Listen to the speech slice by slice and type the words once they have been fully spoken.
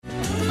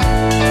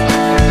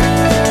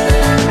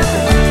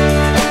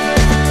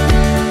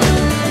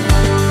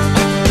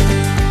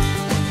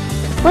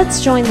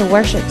let's join the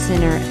worship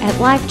center at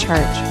Life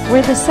Church,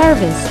 where the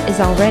service is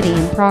already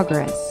in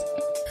progress.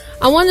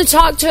 I want to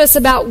talk to us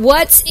about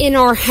what's in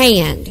our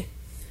hand.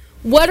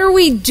 What are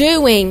we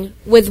doing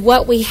with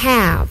what we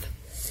have?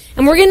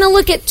 And we're going to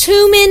look at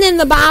two men in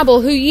the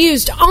Bible who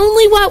used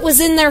only what was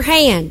in their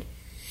hand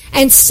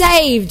and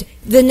saved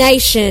the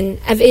nation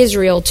of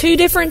Israel 2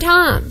 different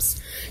times,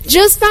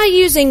 just by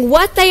using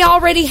what they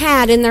already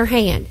had in their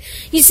hand.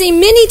 You see,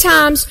 many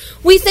times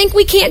we think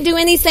we can't do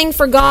anything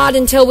for God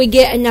until we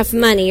get enough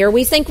money, or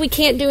we think we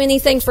can't do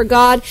anything for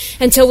God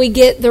until we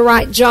get the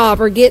right job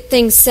or get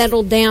things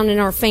settled down in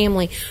our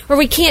family, or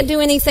we can't do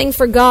anything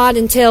for God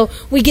until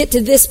we get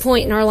to this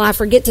point in our life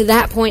or get to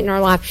that point in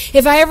our life.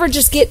 If I ever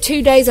just get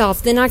 2 days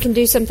off, then I can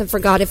do something for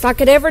God. If I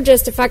could ever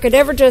just.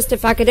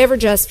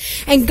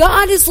 And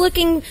God is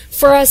looking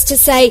for us to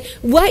say,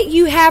 what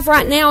you have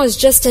right now is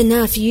just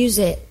enough. Use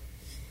it.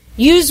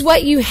 Use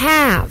what you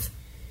have,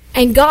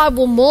 and God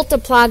will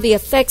multiply the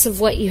effects of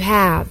what you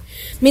have.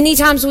 Many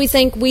times we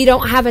think we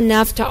don't have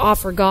enough to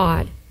offer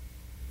God.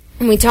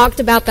 And we talked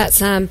about that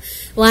some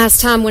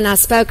last time when I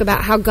spoke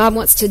about how God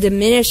wants to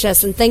diminish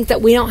us and think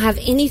that we don't have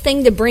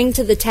anything to bring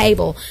to the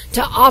table,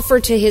 to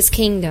offer to His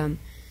kingdom.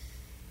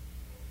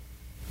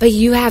 But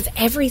you have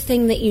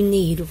everything that you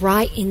need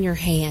right in your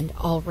hand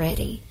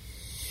already.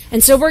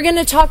 And so we're going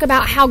to talk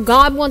about how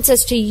God wants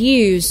us to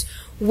use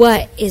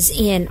what is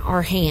in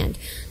our hand.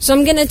 So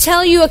I'm going to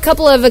tell you a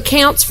couple of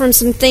accounts from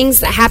some things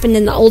that happened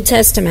in the Old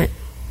Testament.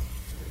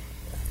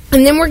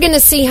 And then we're going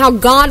to see how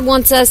God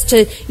wants us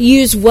to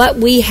use what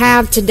we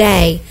have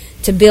today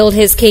to build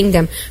His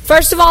kingdom.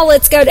 First of all,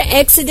 let's go to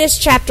Exodus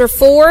chapter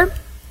 4.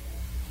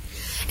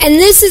 And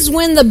this is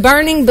when the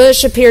burning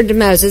bush appeared to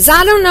Moses.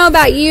 I don't know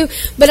about you,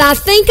 but I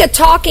think a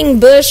talking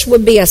bush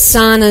would be a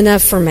sign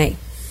enough for me.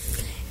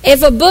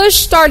 If a bush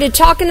started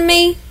talking to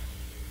me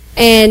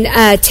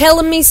and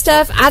telling me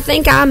stuff, I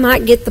think I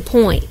might get the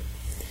point.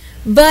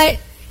 But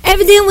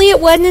evidently it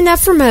wasn't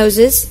enough for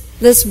Moses.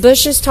 This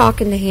bush is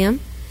talking to him.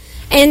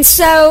 And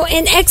so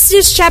in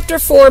Exodus chapter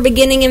 4,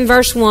 beginning in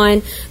verse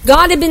 1,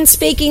 God had been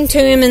speaking to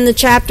him in the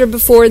chapter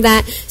before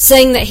that,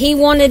 saying that He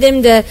wanted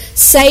him to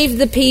save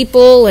the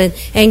people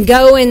and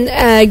go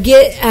and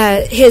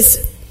get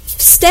his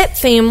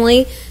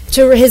step-family,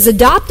 to his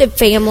adoptive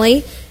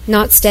family,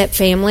 not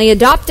step-family,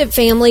 adoptive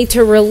family,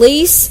 to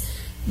release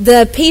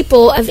the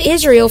people of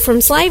Israel from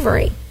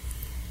slavery.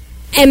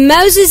 And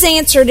Moses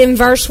answered in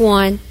verse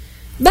 1,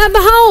 "But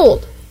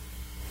behold,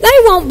 they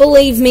won't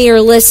believe me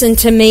or listen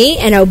to me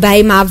and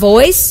obey my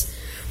voice,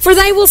 for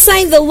they will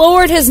say, the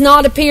Lord has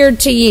not appeared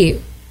to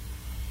you."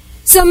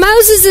 So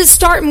Moses is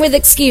starting with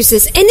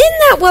excuses. And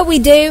isn't that what we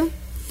do?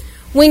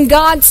 When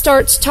God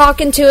starts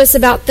talking to us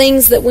about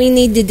things that we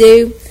need to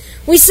do,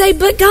 we say,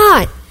 "But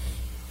God,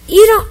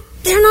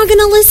 they're not going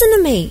to listen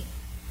to me.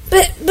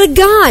 But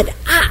God,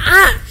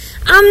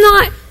 I'm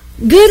not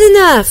good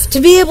enough to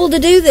be able to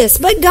do this.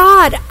 But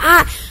God,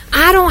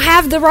 I don't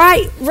have the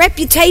right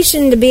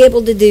reputation to be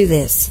able to do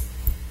this."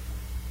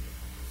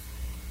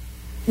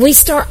 We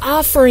start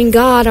offering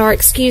God our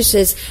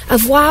excuses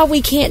of why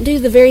we can't do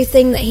the very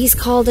thing that He's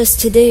called us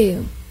to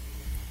do.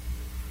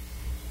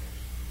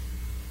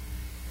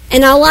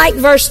 And I like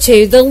verse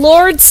 2. The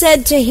Lord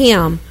said to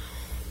him,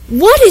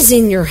 "What is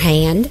in your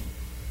hand?"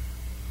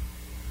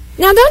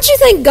 Now, don't you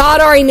think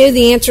God already knew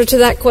the answer to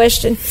that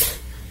question?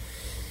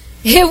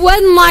 It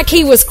wasn't like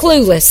He was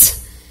clueless.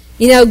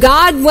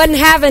 God wasn't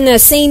having a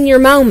senior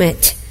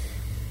moment.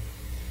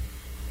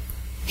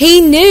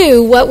 He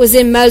knew what was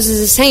in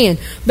Moses' hand,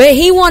 but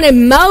He wanted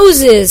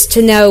Moses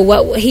to know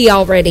what he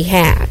already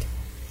had.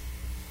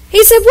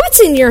 He said, "What's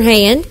in your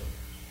hand?"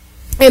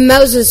 And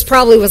Moses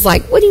probably was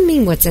like, "What do you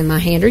mean what's in my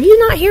hand? Are you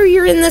not here?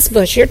 You're in this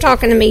bush. You're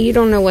talking to me. You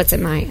don't know what's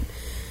in my hand."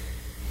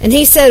 And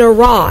he said, "A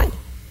rod."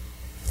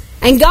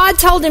 And God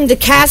told him to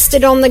cast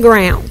it on the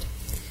ground.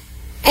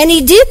 And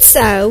he did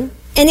so,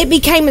 and it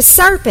became a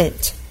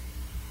serpent.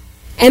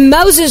 And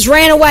Moses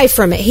ran away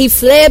from it. He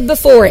fled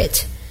before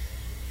it.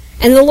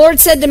 And the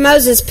Lord said to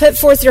Moses, "Put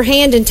forth your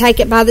hand and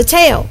take it by the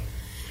tail."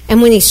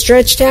 And when he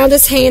stretched out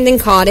his hand and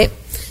caught it,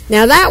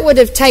 now that would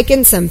have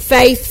taken some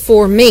faith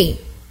for me.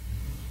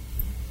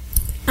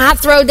 I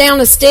throw down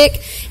a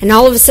stick, and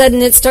all of a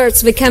sudden it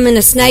starts becoming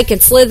a snake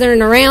and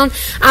slithering around.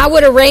 I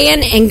would have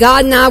ran, and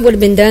God and I would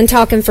have been done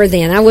talking for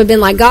then. I would have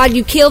been like, "God,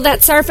 you killed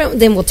that serpent,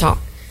 then we'll talk."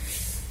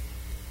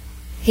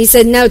 He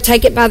said, "No,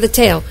 take it by the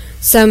tail."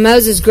 So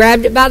Moses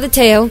grabbed it by the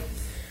tail.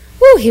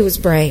 Woo, he was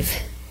brave.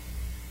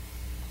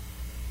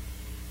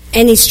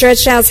 And he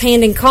stretched out his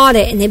hand and caught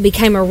it, and it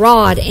became a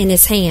rod in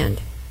his hand.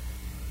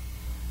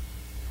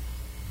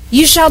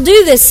 "You shall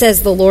do this,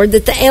 says the Lord,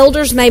 that the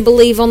elders may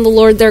believe on the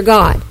Lord their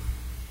God,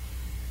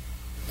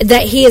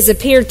 that He has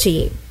appeared to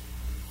you."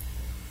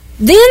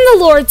 Then the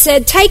Lord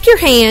said, "Take your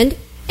hand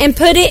and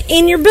put it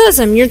in your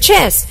bosom, your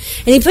chest."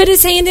 And he put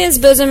his hand in his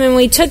bosom, and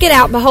when he took it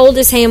out, behold,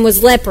 his hand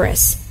was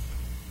leprous,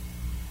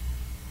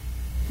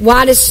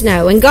 white as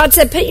snow. And God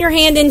said, "Put your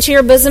hand into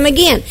your bosom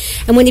again."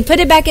 And when he put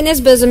it back in his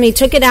bosom, he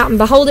took it out, and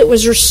behold, it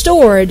was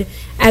restored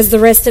as the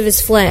rest of his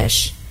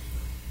flesh.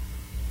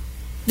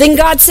 Then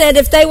God said,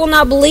 if they will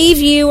not believe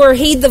you or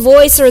heed the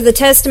voice or the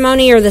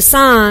testimony or the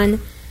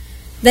sign,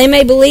 they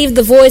may believe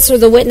the voice or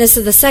the witness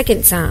of the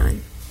second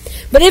sign.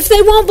 But if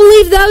they won't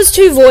believe those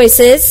two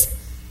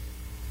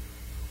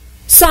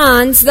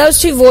signs,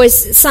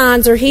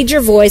 or heed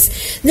your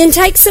voice, then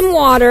take some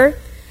water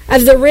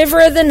of the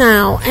river of the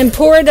Nile and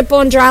pour it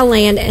upon dry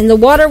land, and the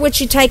water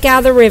which you take out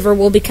of the river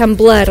will become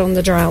blood on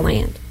the dry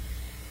land.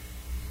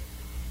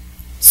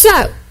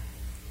 So,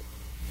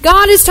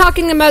 God is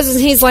talking to Moses,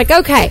 and he's like,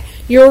 okay,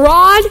 your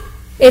rod,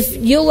 if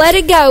you'll let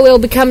it go, it'll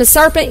become a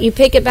serpent. You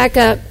pick it back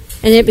up,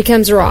 and it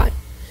becomes a rod.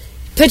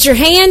 Put your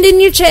hand in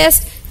your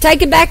chest,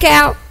 take it back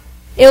out,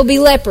 it'll be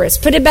leprous.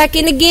 Put it back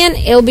in again,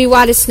 it'll be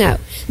white as snow.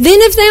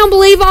 Then if they don't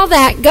believe all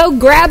that, go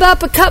grab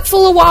up a cup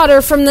full of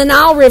water from the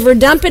Nile River,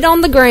 dump it on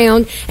the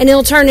ground, and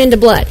it'll turn into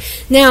blood.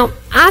 Now,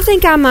 I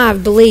think I might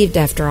have believed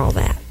after all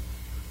that.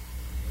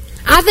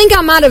 I think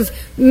I might have,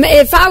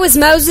 if I was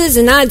Moses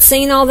and I'd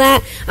seen all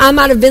that, I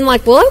might have been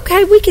like, well,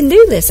 okay, we can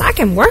do this. I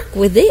can work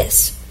with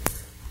this.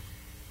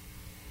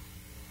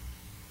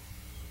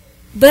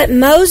 But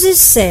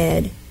Moses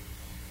said,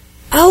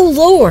 oh,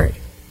 Lord,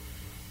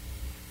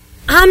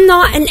 I'm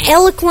not an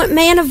eloquent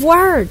man of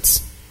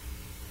words.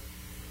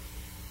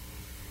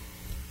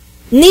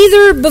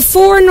 Neither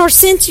before nor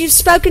since you've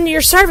spoken to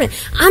your servant.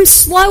 I'm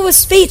slow of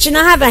speech and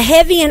I have a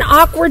heavy and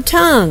awkward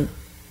tongue.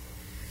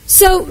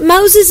 So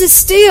Moses is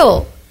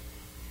still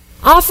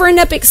offering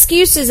up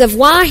excuses of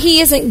why he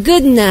isn't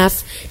good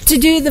enough to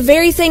do the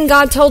very thing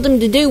God told him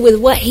to do with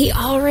what he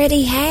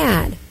already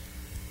had.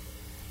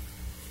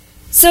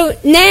 So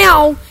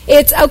now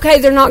it's, okay,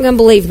 they're not going to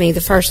believe me the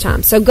first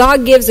time. So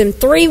God gives them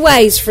 3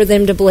 ways for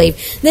them to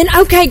believe. Then,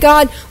 okay,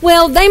 God,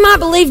 well, they might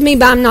believe me,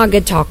 but I'm not a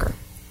good talker.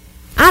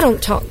 I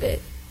don't talk good.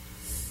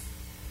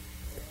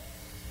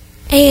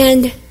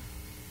 And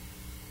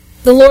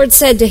the Lord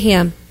said to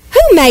him,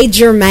 who made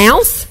your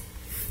mouth?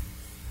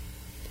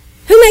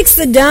 Who makes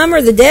the dumb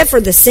or the deaf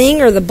or the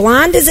seeing or the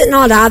blind? Is it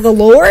not I, the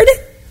Lord?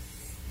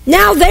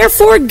 Now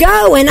therefore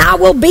go, and I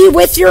will be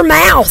with your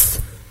mouth.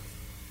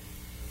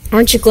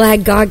 Aren't you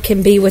glad God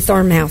can be with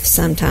our mouth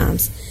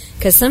sometimes?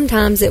 Because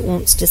sometimes it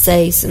wants to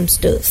say some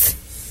stuff.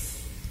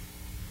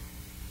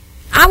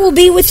 I will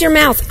be with your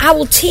mouth. I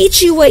will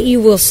teach you what you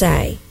will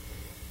say.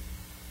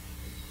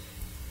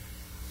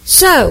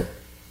 So,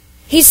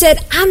 he said,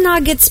 I'm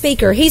not a good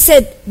speaker. He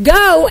said,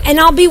 go and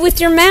I'll be with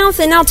your mouth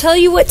and I'll tell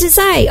you what to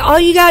say. All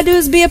you got to do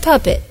is be a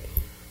puppet.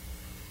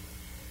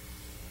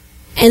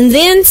 And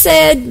then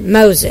said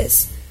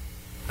Moses,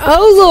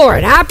 oh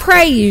Lord, I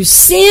pray you,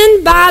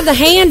 send by the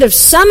hand of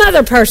some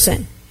other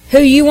person who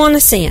you want to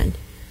send.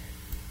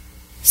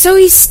 So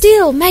he's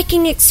still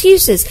making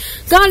excuses.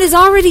 God has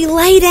already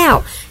laid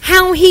out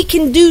how he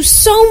can do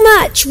so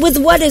much with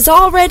what is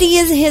already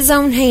in his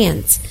own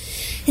hands.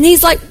 And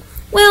he's like,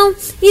 well,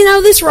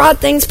 this rod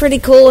thing's pretty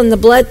cool and the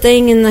blood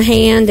thing in the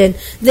hand. And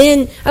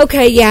then,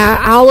 okay, yeah,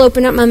 I'll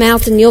open up my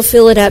mouth and you'll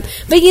fill it up.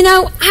 But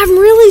I'm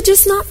really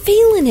just not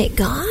feeling it,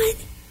 God.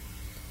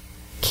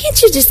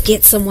 Can't you just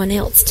get someone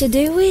else to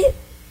do it?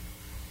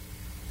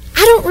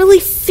 I don't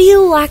really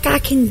feel like I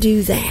can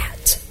do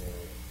that.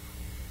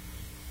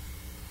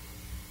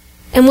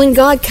 And when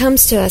God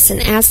comes to us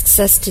and asks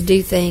us to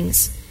do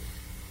things,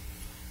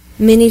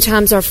 many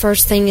times our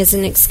first thing is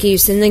an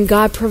excuse, and then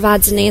God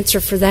provides an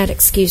answer for that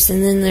excuse,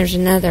 and then there's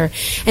another.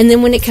 And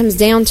then when it comes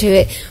down to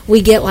it,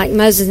 we get like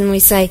Moses and we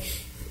say,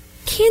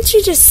 can't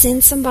you just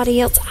send somebody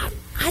else?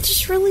 I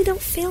just really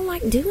don't feel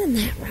like doing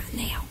that right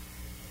now.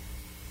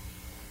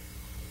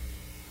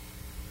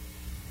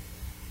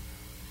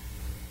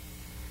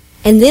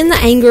 And then the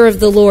anger of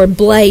the Lord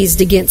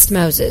blazed against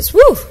Moses.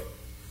 Woo!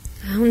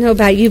 I don't know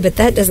about you, but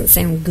that doesn't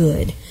sound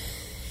good.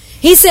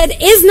 He said,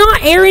 is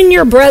not Aaron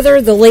your brother,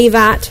 the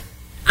Levite?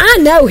 I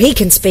know he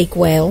can speak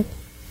well.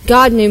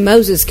 God knew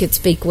Moses could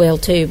speak well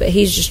too, but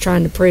he's just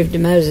trying to prove to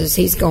Moses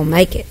he's going to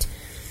make it.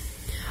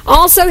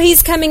 Also,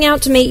 he's coming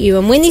out to meet you,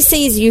 and when he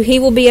sees you, he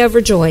will be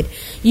overjoyed.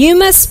 You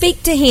must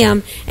speak to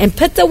him and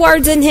put the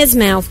words in his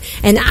mouth,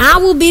 and I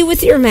will be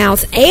with your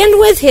mouth and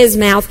with his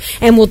mouth,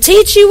 and will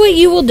teach you what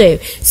you will do.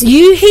 So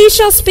he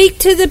shall speak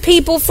to the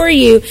people for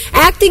you,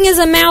 acting as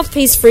a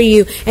mouthpiece for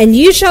you, and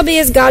you shall be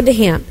as God to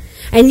him.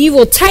 And you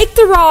will take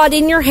the rod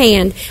in your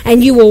hand,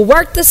 and you will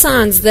work the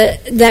signs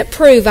that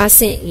prove I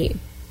sent you.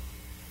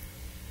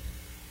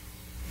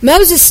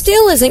 Moses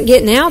still isn't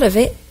getting out of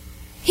it.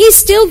 He's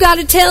still got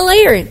to tell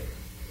Aaron.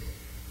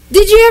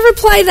 Did you ever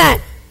play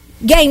that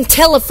game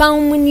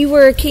telephone when you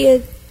were a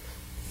kid?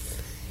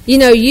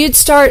 You'd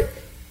start,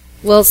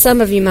 well, some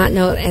of you might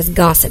know it as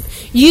gossip.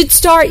 You'd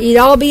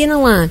all be in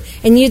a line,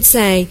 and you'd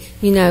say,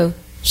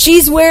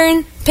 she's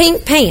wearing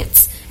pink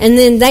pants. And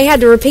then they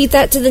had to repeat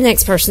that to the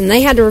next person.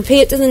 They had to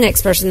repeat it to the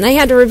next person. They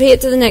had to repeat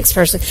it to the next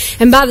person.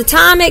 And by the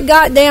time it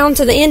got down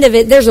to the end of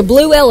it, there's a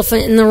blue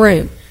elephant in the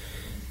room.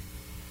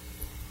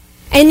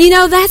 And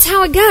that's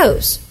how it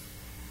goes.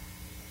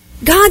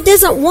 God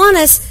doesn't want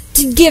us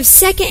to give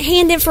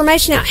secondhand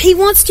information out. He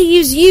wants to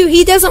use you.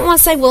 He doesn't want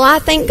to say, well, I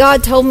think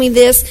God told me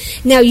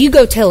this. Now you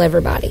go tell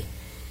everybody.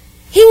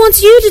 He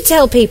wants you to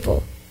tell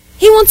people.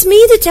 He wants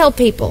me to tell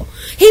people.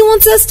 He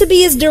wants us to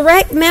be his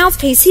direct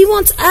mouthpiece. He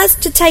wants us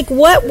to take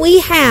what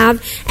we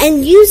have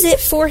and use it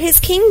for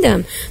his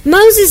kingdom.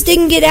 Moses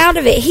didn't get out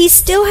of it. He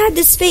still had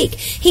to speak.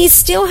 He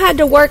still had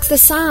to work the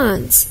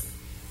signs.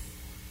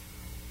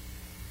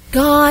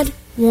 God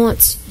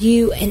wants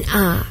you and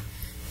I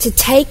to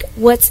take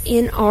what's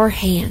in our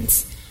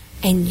hands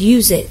and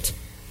use it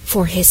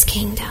for his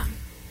kingdom.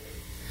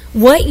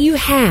 What you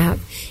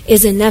have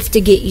is enough to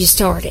get you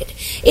started.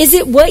 Is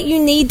it what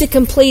you need to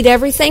complete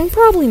everything?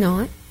 Probably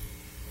not.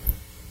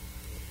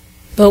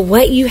 But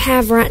what you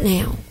have right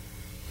now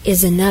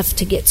is enough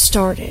to get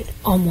started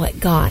on what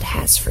God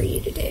has for you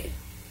to do.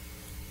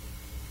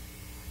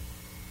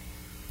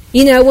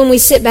 You know, when we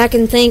sit back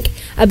and think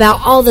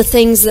about all the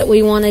things that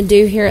we want to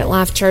do here at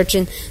Life Church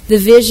and the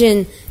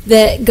vision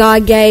that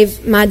God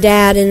gave my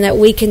dad and that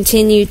we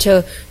continue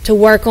to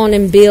work on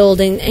and build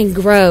and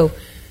grow,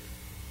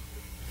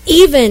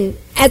 even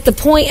at the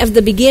point of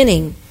the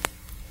beginning,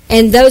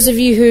 and those of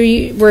you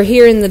who were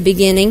here in the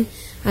beginning,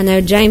 I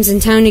know James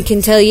and Tony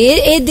can tell you,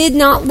 it did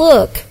not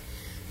look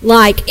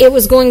like it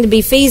was going to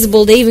be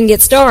feasible to even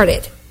get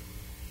started.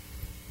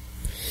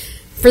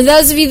 For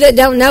those of you that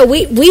don't know,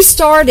 we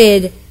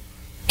started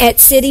at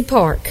City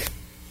Park.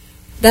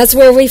 That's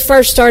where we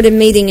first started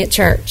meeting at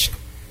church.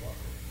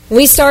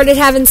 We started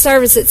having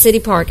service at City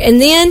Park.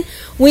 And then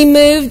we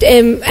moved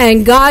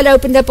and God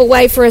opened up a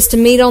way for us to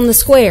meet on the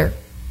square.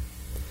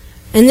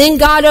 And then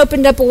God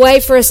opened up a way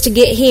for us to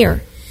get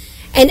here.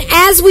 And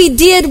as we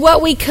did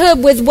what we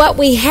could with what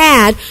we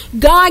had,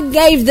 God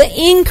gave the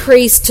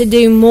increase to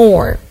do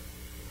more.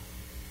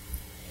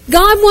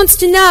 God wants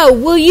to know,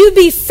 will you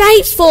be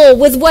faithful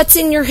with what's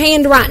in your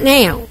hand right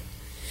now?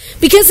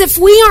 Because if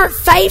we aren't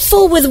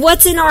faithful with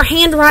what's in our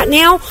hand right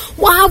now,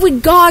 why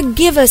would God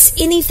give us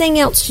anything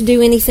else to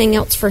do anything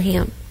else for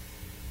him?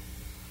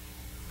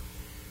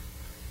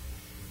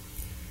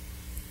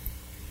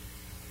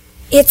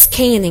 It's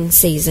canning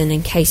season,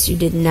 in case you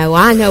didn't know.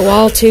 I know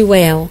all too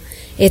well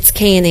it's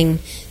canning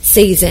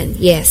season,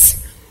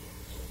 yes.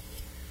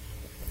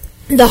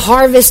 The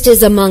harvest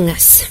is among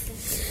us.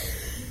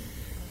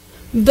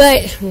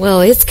 But,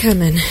 well, it's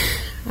coming.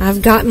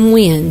 I've gotten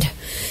wind.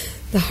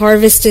 The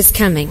harvest is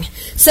coming.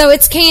 So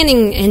it's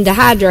canning and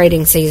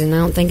dehydrating season. I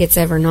don't think it's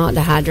ever not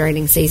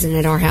dehydrating season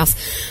at our house.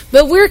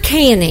 But we're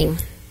canning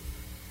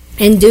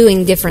and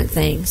doing different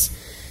things.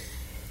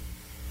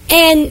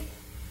 And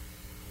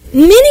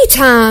many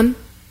times,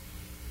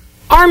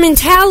 our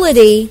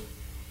mentality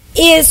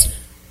is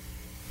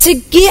to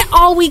get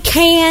all we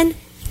can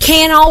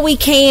all we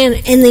can,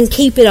 and then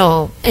keep it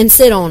all and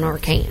sit on our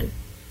can.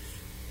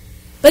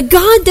 But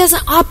God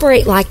doesn't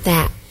operate like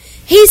that.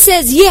 He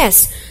says,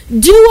 yes,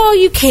 do all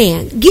you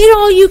can, get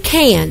all you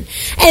can,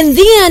 and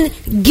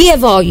then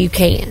give all you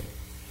can,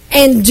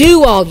 and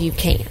do all you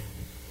can.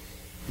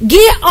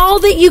 Get all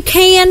that you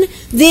can,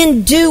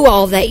 then do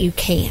all that you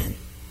can.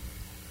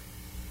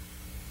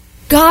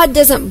 God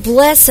doesn't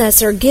bless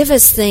us or give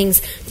us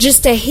things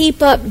just to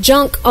heap up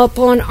junk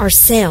upon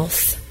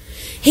ourselves.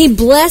 He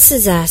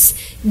blesses us,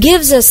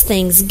 gives us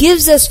things,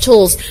 gives us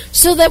tools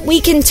so that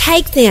we can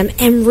take them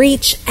and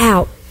reach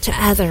out to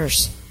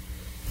others.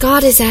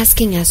 God is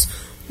asking us,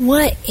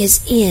 what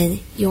is in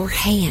your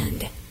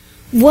hand?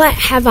 What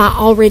have I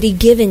already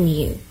given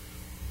you?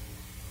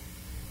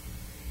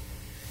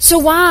 So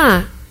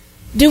why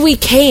do we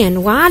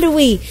can? Why do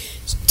we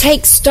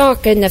take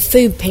stock in the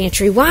food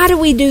pantry? Why do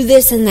we do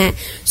this and that?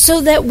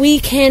 So that we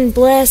can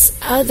bless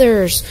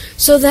others,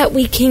 so that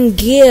we can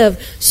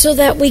give, so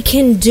that we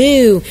can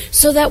do,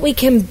 so that we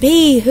can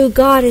be who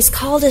God has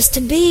called us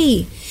to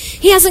be.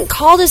 He hasn't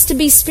called us to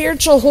be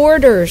spiritual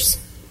hoarders.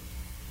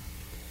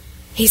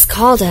 He's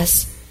called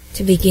us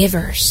to be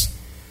givers.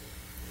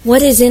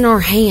 What is in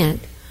our hand?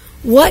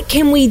 What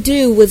can we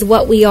do with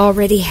what we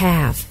already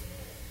have?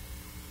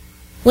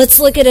 Let's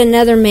look at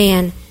another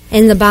man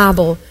in the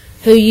Bible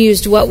who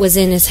used what was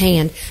in his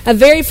hand. A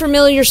very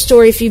familiar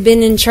story if you've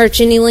been in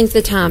church any length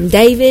of time.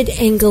 David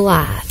and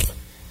Goliath.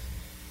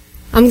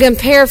 I'm going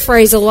to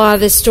paraphrase a lot of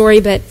this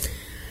story, but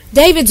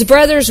David's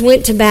brothers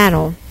went to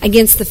battle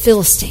against the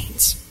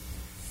Philistines.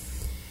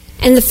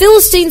 And the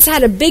Philistines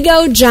had a big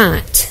old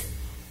giant.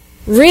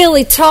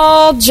 Really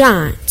tall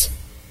giant.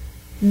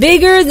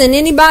 Bigger than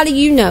anybody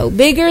you know.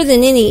 Bigger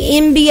than any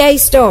NBA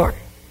star.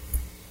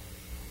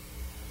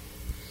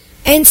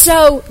 And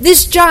so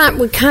this giant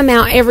would come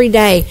out every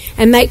day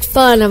and make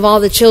fun of all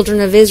the children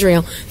of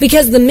Israel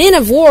because the men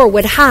of war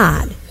would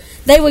hide.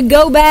 They would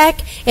go back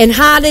and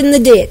hide in the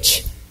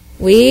ditch.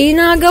 We're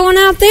not going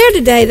out there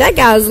today. That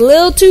guy's a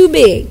little too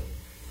big.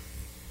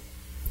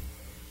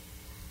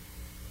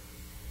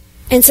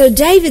 And so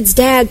David's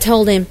dad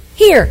told him,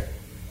 here,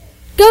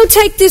 go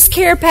take this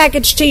care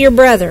package to your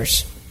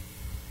brothers.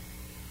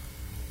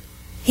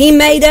 He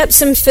made up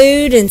some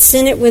food and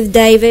sent it with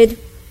David.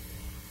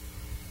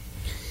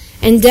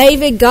 And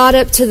David got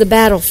up to the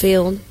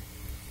battlefield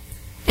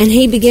and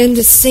he began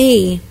to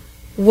see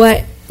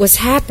what was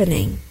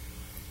happening.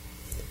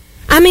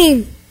 I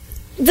mean,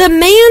 the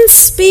man's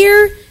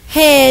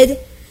spearhead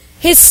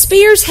His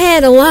spear's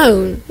head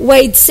alone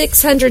weighed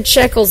 600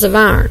 shekels of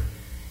iron.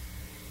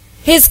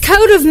 His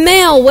coat of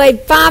mail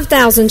weighed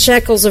 5,000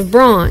 shekels of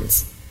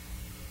bronze.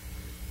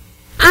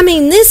 I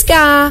mean, this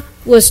guy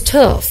was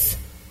tough.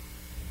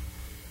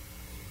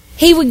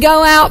 He would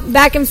go out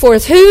back and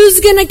forth. Who's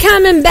going to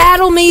come and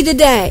battle me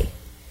today?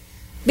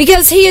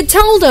 Because he had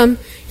told them,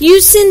 you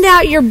send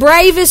out your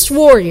bravest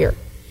warrior.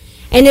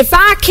 And if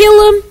I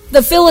kill him,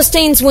 the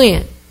Philistines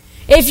win.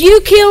 If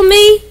you kill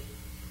me,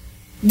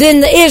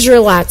 then the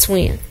Israelites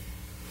win.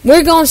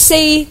 We're going to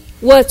see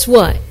what's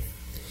what.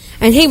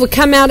 And he would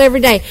come out every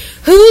day.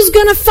 Who's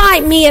going to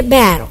fight me at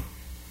battle?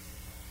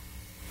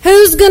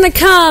 Who's going to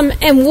come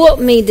and whoop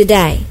me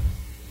today?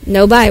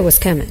 Nobody was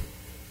coming.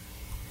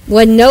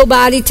 Wasn't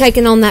nobody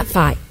taking on that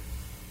fight.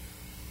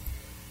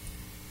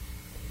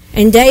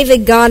 And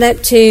David got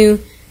up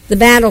to the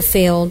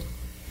battlefield,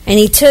 and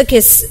he took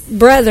his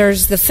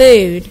brothers the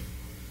food,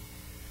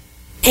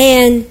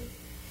 and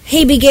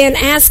he began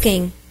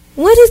asking,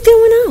 what is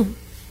going on?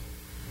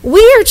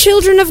 We are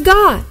children of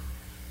God.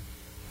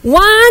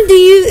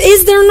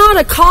 Is there not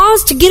a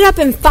cause to get up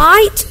and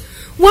fight?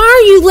 Why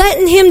are you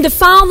letting him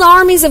defile the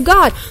armies of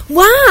God?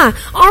 Why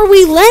are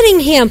we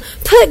letting him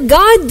put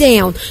God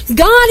down?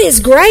 God is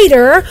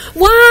greater.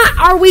 Why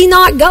are we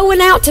not going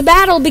out to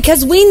battle?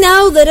 Because we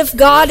know that if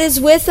God is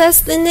with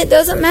us, then it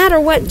doesn't matter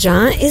what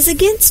giant is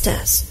against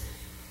us.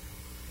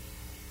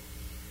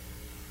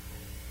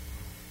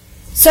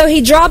 So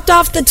he dropped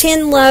off the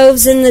 10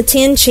 loaves and the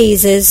 10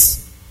 cheeses.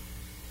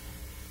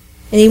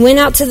 And he went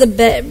out to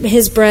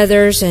his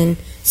brothers and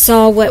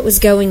saw what was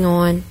going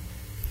on.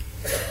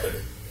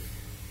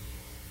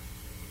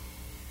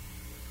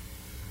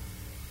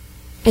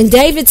 And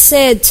David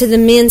said to the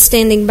men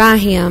standing by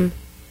him,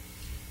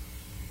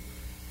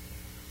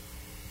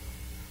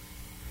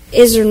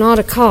 is there not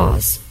a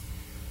cause?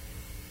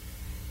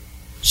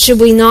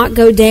 Should we not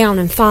go down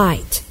and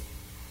fight?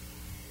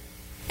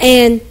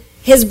 And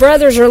his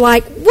brothers are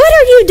like, what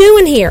are you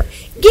doing here?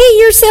 Get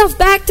yourself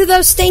back to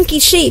those stinky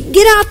sheep.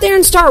 Get out there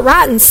and start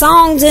writing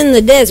songs in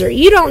the desert.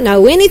 You don't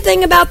know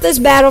anything about this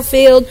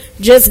battlefield.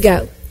 Just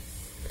go.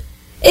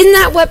 Isn't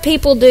that what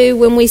people do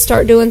when we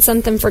start doing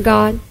something for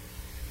God?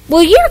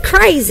 Well, you're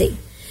crazy.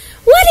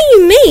 What do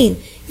you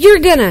mean? You're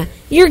gonna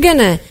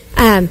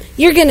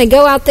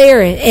go out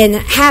there and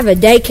have a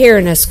daycare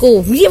and a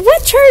school.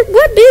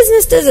 What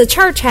business does a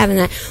church have in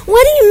that?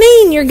 What do you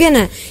mean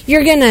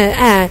you're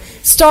gonna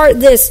start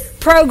this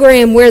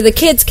program where the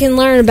kids can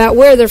learn about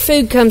where their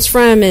food comes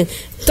from and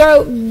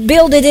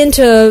build it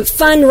into a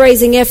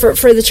fundraising effort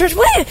for the church?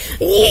 What are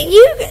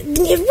you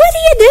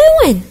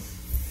doing?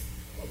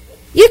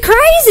 You're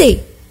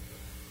crazy.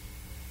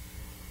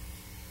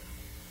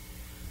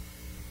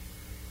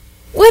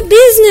 What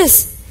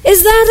business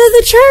is that of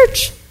the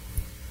church?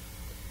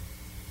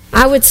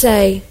 I would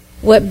say,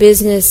 what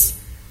business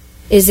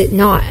is it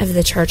not of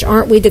the church?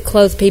 Aren't we to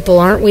clothe people?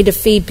 Aren't we to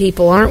feed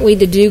people? Aren't we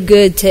to do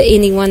good to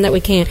anyone that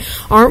we can?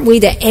 Aren't we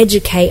to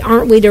educate?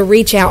 Aren't we to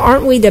reach out?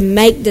 Aren't we to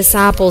make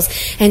disciples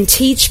and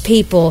teach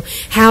people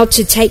how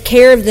to take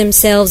care of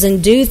themselves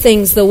and do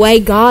things the way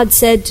God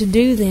said to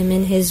do them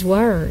in His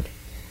Word?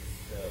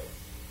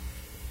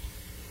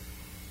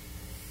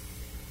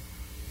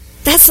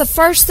 That's the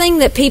first thing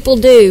that people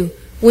do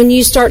when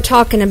you start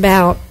talking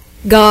about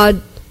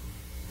God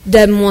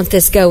doesn't want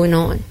this going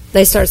on.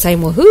 They start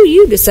saying, well, who are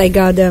you to say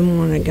God doesn't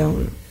want it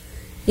going on?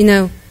 You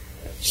know,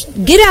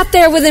 get out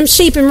there with them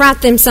sheep and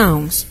write them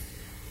songs.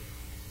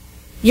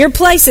 Your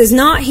place is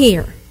not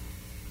here.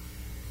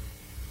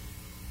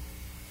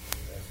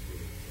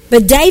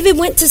 But David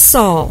went to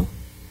Saul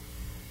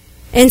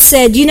and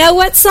said, you know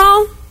what,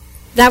 Saul?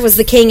 That was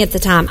the king at the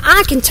time.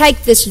 I can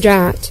take this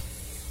giant.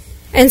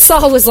 And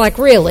Saul was like,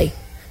 really?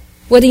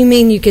 What do you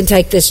mean you can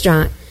take this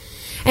giant?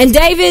 And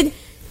David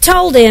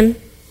told him,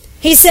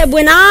 he said,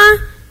 when I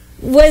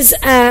was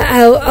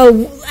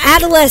a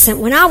adolescent,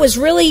 when I was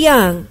really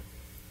young,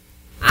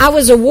 I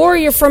was a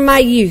warrior from my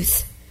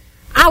youth.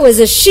 I was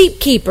a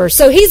sheep keeper.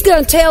 So he's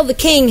going to tell the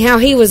king how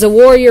he was a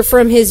warrior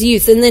from his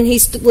youth. And then he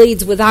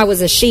leads with, I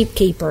was a sheep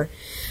keeper.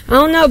 I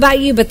don't know about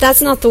you, but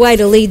that's not the way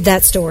to lead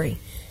that story.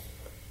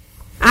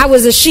 I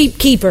was a sheep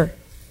keeper.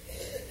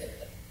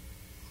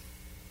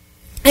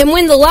 And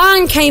when the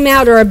lion came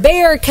out or a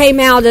bear came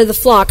out of the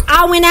flock,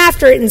 I went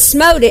after it and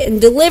smote it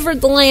and delivered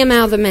the lamb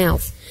out of the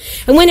mouth.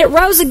 And when it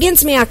rose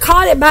against me, I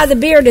caught it by the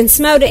beard and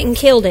smote it and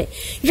killed it.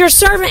 Your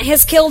servant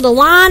has killed a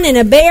lion and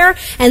a bear,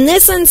 and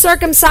this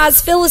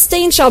uncircumcised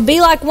Philistine shall be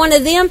like one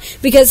of them,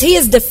 because he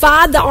has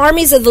defied the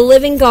armies of the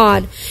living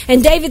God.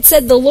 And David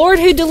said, the Lord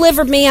who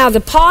delivered me out of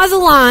the paw of the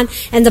lion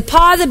and the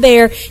paw of the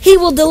bear, he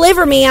will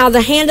deliver me out of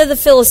the hand of the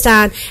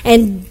Philistine.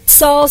 And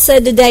Saul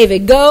said to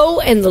David,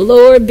 go, and the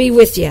Lord be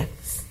with you.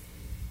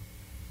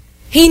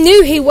 He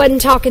knew he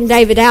wasn't talking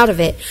David out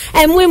of it.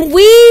 And when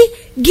we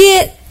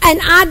get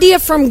an idea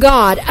from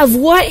God of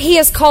what He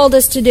has called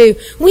us to do,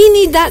 we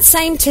need that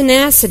same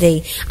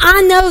tenacity.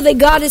 I know that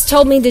God has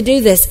told me to do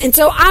this, and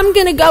so I'm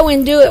going to go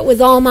and do it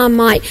with all my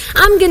might.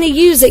 I'm going to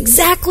use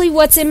exactly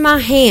what's in my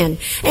hand,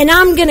 and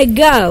I'm going to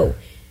go,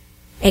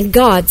 and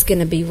God's going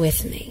to be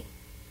with me.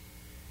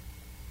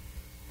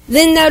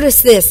 Then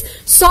notice this.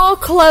 Saul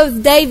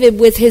clothed David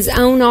with his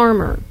own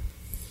armor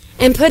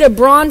and put a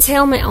bronze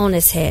helmet on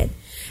his head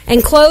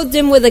and clothed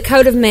him with a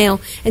coat of mail.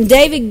 And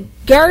David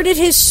girded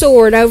his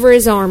sword over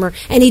his armor,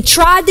 and he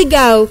tried to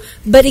go,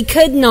 but he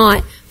could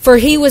not, for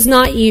he was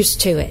not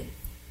used to it.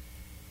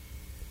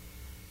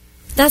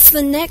 That's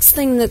the next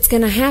thing that's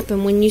going to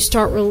happen when you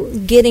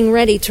start getting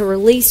ready to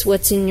release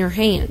what's in your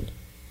hand.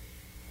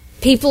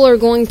 People are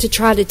going to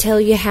try to tell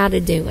you how to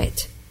do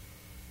it,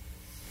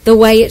 the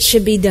way it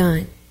should be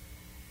done.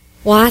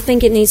 Well, I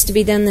think it needs to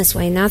be done this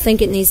way, and I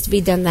think it needs to be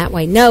done that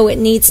way. No, it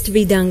needs to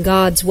be done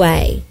God's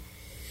way.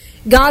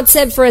 God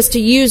said for us to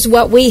use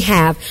what we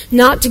have,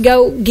 not to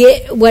go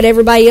get what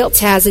everybody else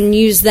has and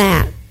use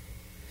that.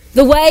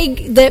 The way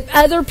that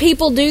other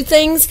people do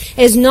things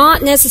is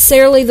not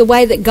necessarily the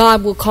way that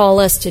God will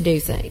call us to do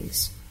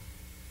things.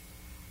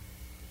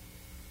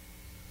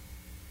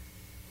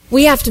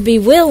 We have to be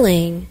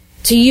willing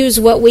to use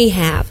what we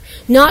have,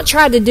 not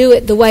try to do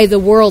it the way the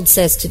world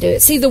says to do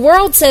it. See, the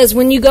world says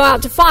when you go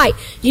out to fight,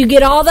 you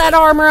get all that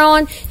armor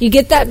on, you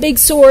get that big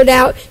sword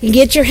out, you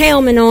get your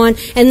helmet on,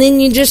 and then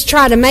you just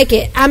try to make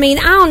it. I mean,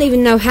 I don't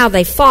even know how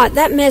they fought.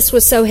 That mess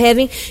was so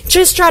heavy.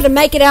 Just try to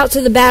make it out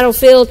to the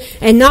battlefield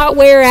and not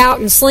wear out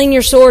and sling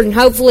your sword and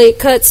hopefully it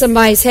cuts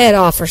somebody's head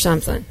off or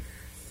something.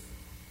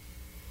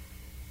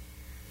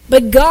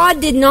 But God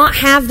did not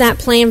have that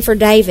plan for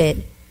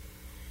David.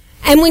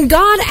 And when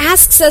God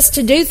asks us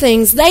to do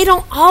things, they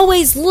don't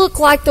always look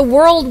like the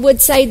world would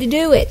say to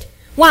do it.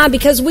 Why?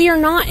 Because we are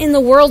not in the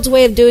world's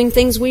way of doing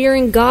things. We are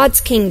in God's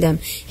kingdom,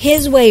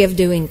 His way of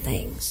doing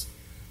things.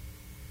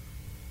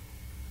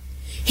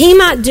 He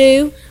might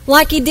do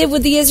like He did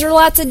with the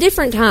Israelites a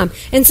different time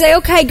and say,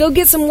 okay, go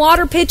get some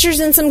water pitchers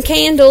and some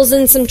candles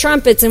and some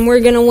trumpets and we're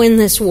going to win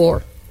this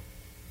war.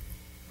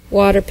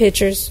 Water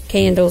pitchers,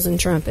 candles, and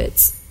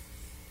trumpets.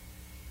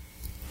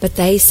 But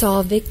they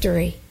saw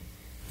victory.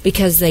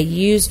 Because they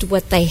used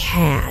what they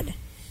had.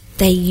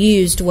 They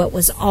used what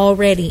was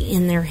already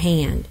in their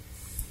hand.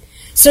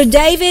 So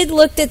David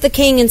looked at the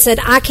king and said,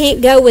 I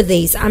can't go with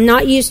these. I'm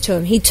not used to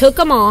them. He took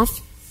them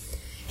off.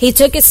 He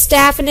took his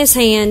staff in his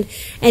hand,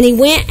 and he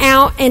went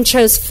out and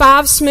chose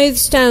 5 smooth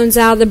stones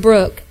out of the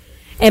brook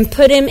and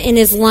put him in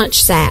his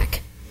lunch sack.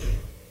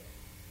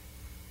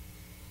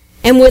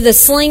 And with a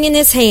sling in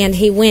his hand,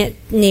 he went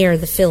near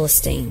the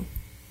Philistine.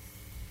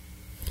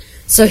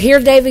 So here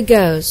David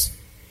goes,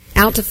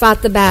 out to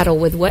fight the battle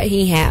with what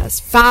he has.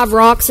 5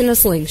 rocks and a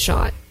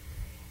slingshot.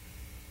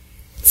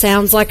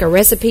 Sounds like a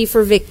recipe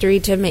for victory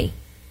to me.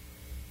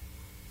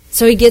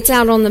 So he gets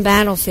out on the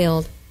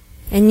battlefield,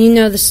 and you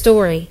know the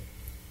story.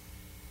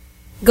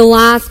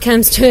 Goliath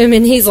comes to him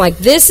and he's like,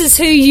 this is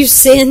who you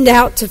send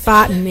out to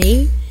fight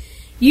me?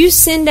 You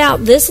send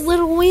out this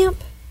little wimp?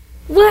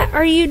 What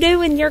are you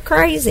doing? You're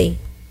crazy.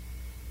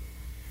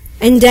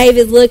 And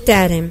David looked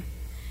at him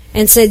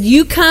and said,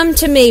 you come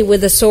to me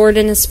with a sword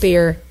and a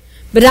spear,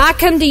 but I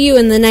come to you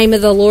in the name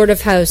of the Lord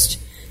of hosts,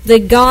 the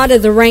God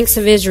of the ranks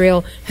of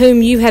Israel,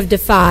 whom you have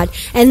defied.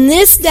 And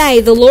this day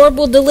the Lord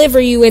will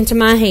deliver you into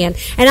my hand,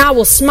 and I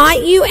will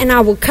smite you, and I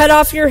will cut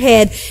off your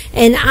head,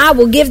 and I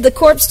will give the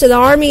corpse to the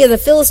army of the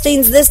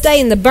Philistines this day,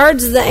 and the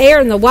birds of the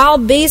air and the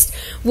wild beasts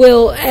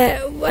will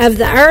of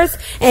the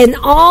earth, and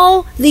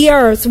all the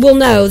earth will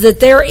know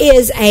that there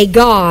is a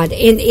God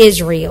in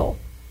Israel.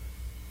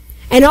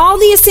 And all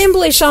the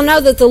assembly shall know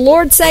that the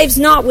Lord saves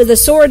not with a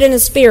sword and a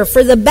spear,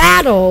 for the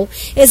battle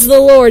is the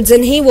Lord's,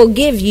 and He will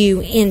give you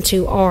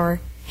into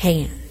our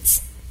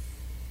hands.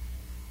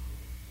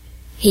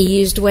 He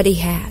used what he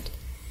had.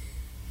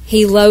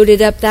 He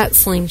loaded up that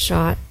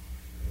slingshot.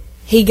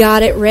 He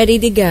got it ready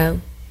to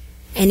go,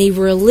 and he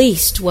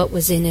released what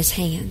was in his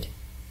hand.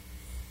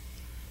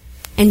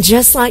 And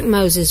just like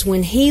Moses,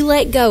 when he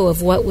let go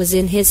of what was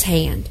in his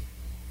hand,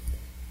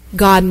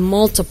 God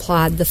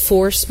multiplied the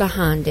force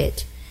behind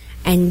it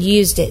and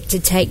used it to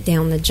take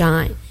down the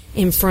giant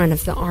in front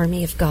of the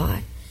army of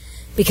God.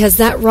 Because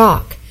that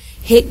rock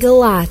hit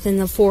Goliath in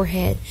the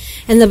forehead.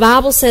 And the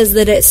Bible says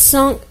that it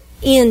sunk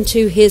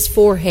into his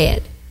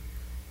forehead.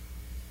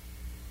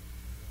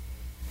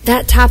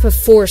 That type of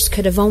force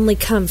could have only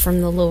come from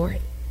the Lord.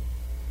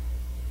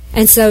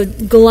 And so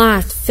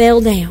Goliath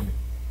fell down,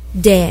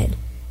 dead.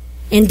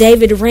 And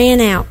David ran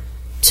out,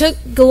 took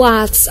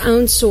Goliath's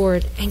own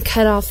sword, and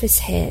cut off his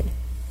head,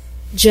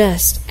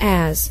 just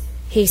as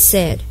he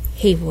said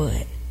he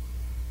would.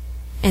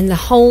 And the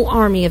whole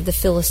army of the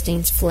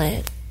Philistines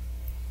fled.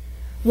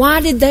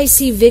 Why did they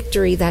see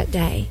victory that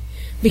day?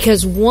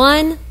 Because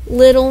one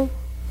little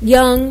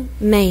young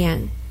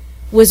man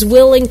was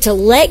willing to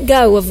let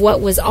go of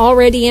what was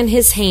already in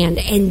his hand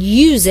and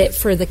use it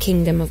for the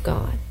kingdom of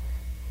God.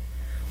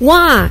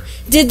 Why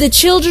did the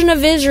children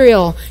of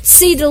Israel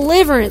see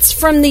deliverance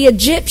from the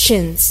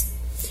Egyptians?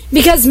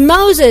 Because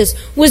Moses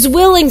was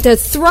willing to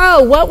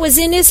throw what was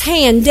in his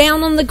hand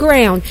down on the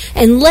ground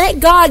and let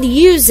God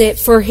use it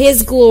for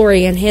His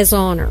glory and His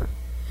honor.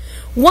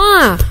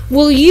 Why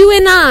will you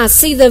and I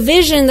see the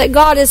vision that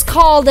God has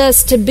called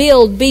us to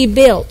build be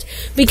built?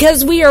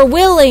 Because we are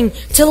willing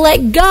to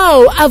let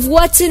go of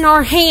what's in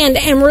our hand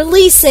and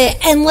release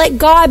it and let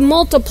God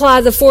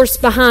multiply the force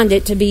behind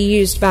it to be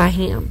used by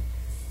Him.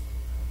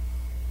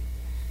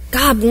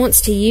 God wants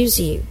to use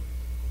you.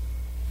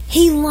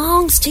 He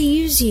longs to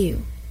use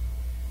you.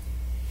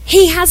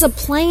 He has a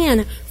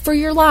plan for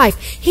your life.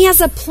 He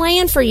has a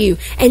plan for you.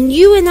 And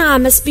you and I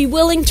must be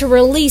willing to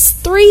release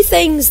 3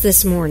 things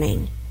this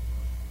morning.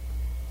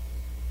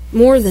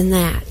 More than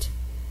that.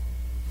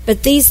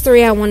 But these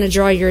 3 I want to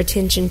draw your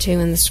attention to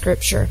in the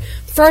Scripture.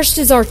 First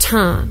is our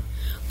time.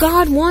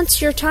 God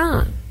wants your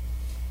time.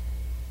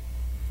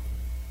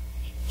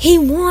 He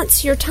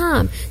wants your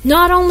time.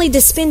 Not only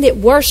to spend it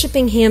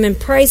worshiping Him and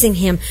praising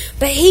Him,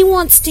 but He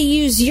wants to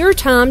use your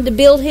time to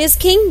build His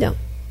kingdom.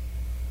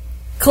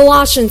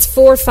 Colossians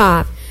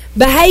 4:5.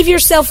 Behave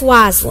yourself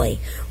wisely,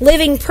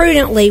 living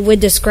prudently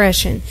with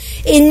discretion,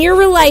 in your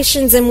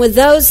relations and with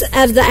those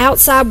of the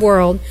outside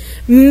world,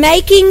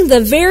 making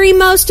the very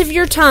most of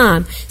your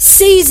time,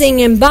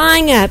 seizing and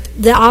buying up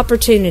the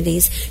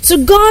opportunities.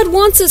 So God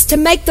wants us to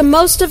make the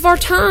most of our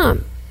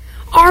time.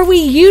 Are we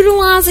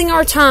utilizing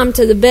our time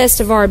to the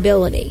best of our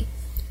ability?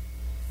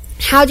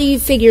 How do you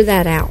figure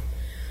that out?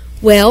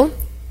 Well,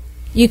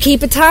 you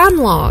keep a time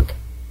log.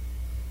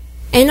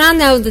 And I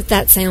know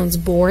that sounds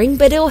boring,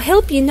 but it'll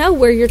help you know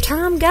where your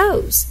time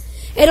goes.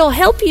 It'll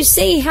help you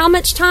see how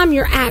much time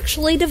you're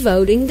actually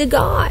devoting to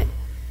God.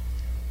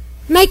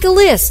 Make a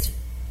list.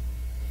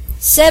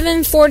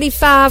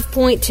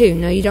 7:45.2.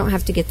 No, you don't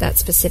have to get that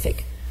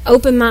specific.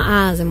 Opened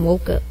my eyes and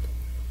woke up.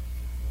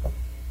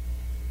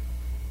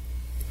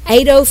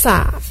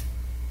 8:05.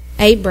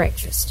 Ate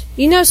breakfast.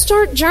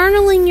 Start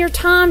journaling your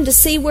time to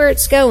see where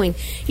it's going.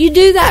 You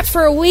do that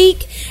for a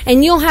week,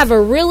 and you'll have a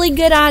really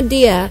good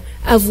idea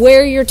of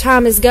where your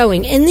time is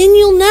going. And then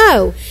you'll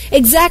know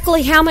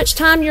exactly how much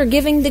time you're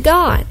giving to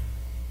God.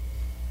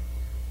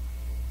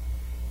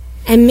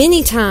 And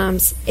many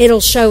times,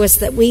 it'll show us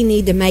that we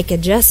need to make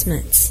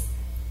adjustments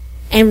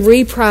and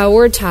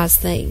reprioritize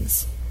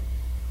things.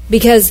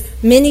 Because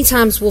many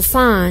times we'll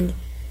find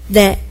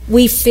that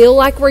we feel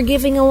like we're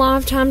giving a lot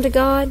of time to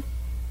God,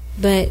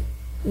 but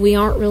we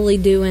aren't really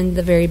doing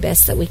the very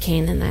best that we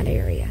can in that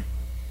area.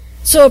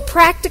 So a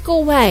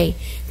practical way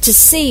to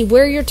see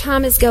where your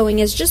time is going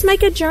is just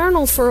make a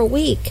journal for a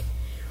week.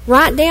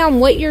 Write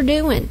down what you're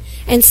doing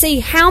and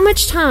see how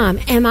much time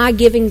am I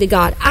giving to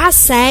God. I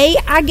say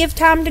I give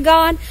time to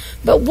God,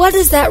 but what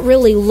does that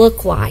really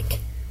look like?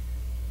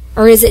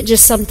 Or is it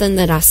just something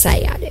that I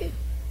say I do?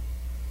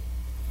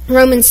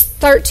 Romans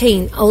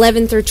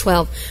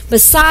 13:11-12.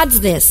 Besides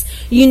this,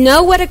 you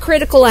know what a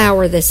critical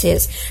hour this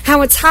is,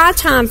 how it's high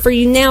time for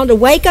you now to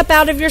wake up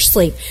out of your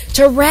sleep,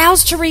 to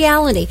rouse to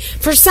reality.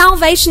 For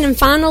salvation and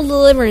final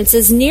deliverance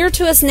is nearer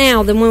to us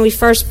now than when we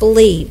first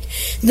believed.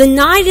 The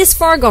night is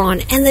far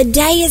gone, and the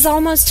day is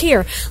almost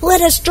here.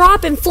 Let us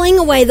drop and fling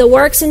away the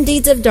works and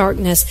deeds of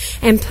darkness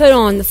and put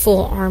on the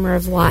full armor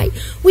of light.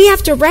 We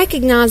have to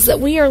recognize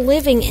that we are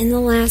living in the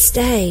last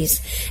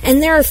days,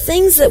 and there are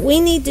things that we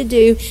need to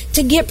do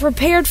to get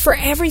prepared for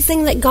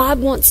everything that God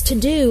wants to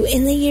do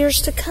in the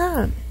years to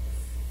come.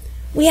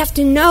 We have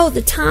to know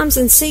the times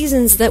and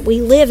seasons that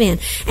we live in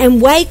and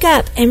wake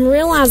up and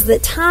realize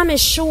that time is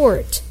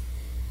short.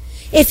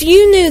 If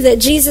you knew that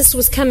Jesus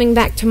was coming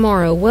back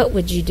tomorrow, what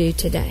would you do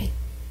today?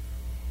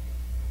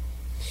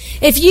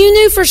 If you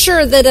knew for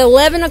sure that at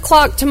 11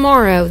 o'clock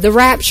tomorrow the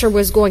rapture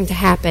was going to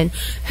happen,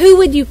 who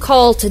would you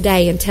call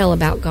today and tell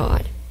about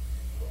God?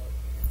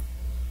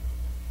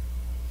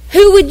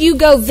 Who would you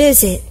go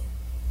visit?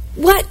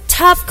 What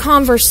tough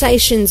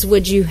conversations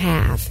would you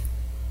have?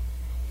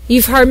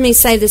 You've heard me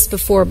say this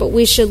before, but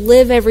we should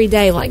live every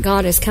day like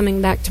God is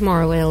coming back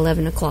tomorrow at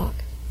 11 o'clock.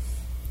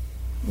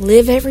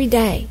 Live every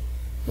day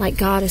like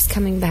God is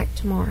coming back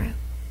tomorrow.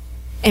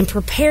 And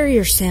prepare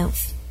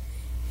yourself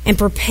and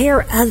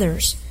prepare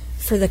others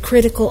for the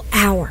critical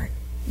hour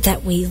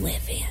that we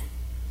live in.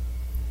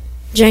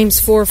 James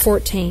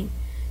 4:14.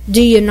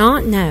 Do you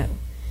not know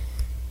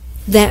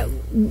that,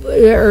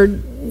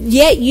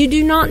 yet you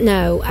do not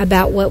know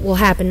about what will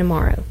happen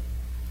tomorrow?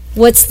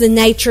 What's the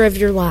nature of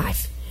your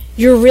life?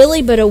 You're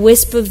really but a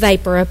wisp of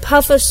vapor, a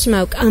puff of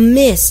smoke, a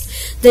mist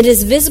that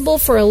is visible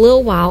for a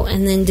little while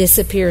and then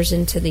disappears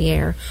into the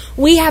air.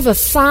 We have a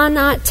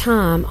finite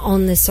time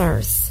on this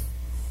earth.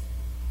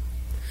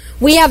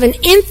 We have an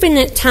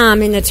infinite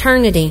time in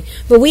eternity,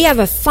 but we have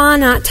a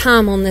finite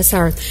time on this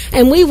earth.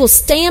 And we will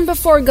stand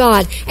before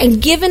God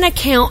and give an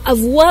account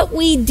of what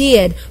we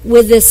did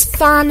with this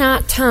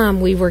finite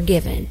time we were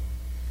given.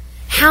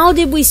 How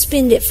did we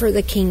spend it for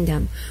the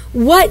kingdom?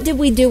 What did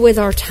we do with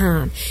our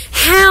time?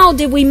 How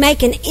did we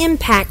make an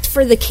impact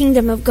for the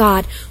kingdom of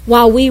God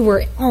while we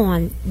were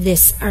on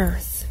this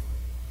earth?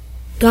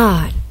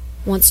 God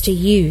wants to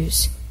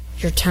use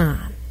your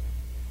time.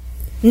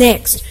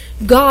 Next,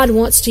 God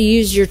wants to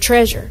use your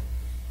treasure.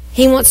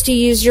 He wants to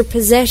use your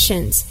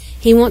possessions.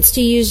 He wants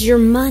to use your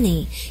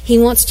money. He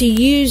wants to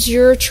use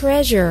your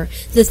treasure,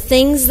 the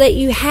things that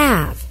you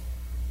have.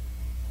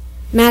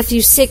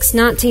 Matthew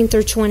 6:19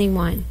 through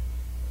 21.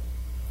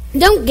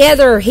 Don't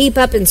gather or heap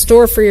up and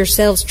store for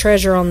yourselves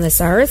treasure on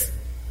this earth,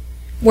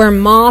 where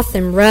moth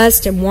and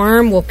rust and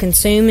worm will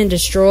consume and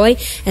destroy,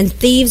 and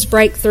thieves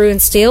break through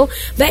and steal.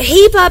 But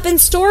heap up and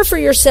store for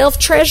yourself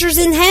treasures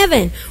in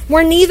heaven,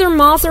 where neither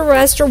moth or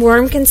rust or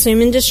worm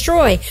consume and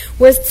destroy,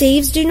 where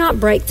thieves do not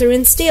break through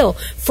and steal.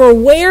 For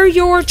where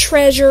your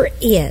treasure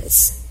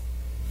is,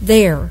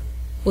 there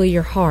will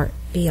your heart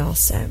be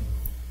also.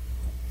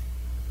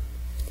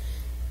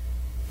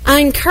 I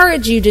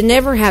encourage you to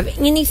never have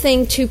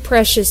anything too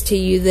precious to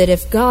you that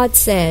if God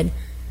said,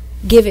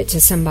 give it to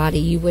somebody,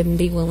 you wouldn't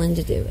be willing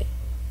to do it.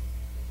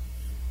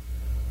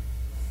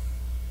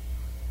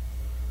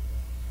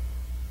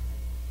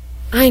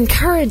 I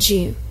encourage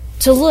you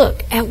to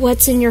look at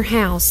what's in your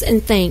house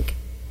and think,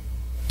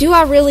 do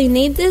I really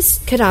need this?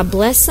 Could I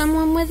bless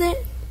someone with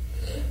it?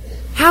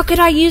 How could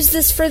I use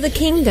this for the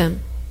kingdom?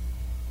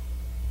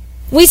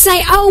 We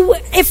say, oh,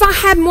 if I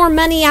had more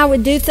money, I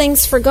would do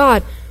things for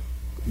God.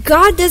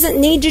 God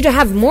doesn't need you to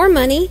have more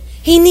money.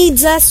 He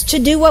needs us to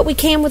do what we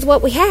can with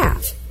what we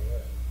have.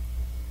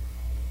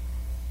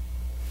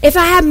 If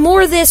I have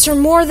more this or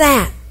more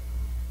that,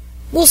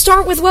 we'll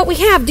start with what we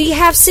have. Do you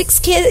have 6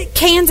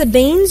 cans of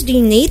beans? Do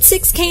you need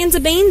 6 cans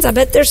of beans? I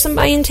bet there's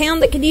somebody in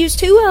town that could use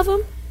 2 of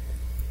them.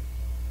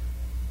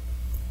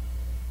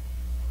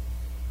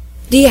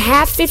 Do you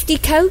have 50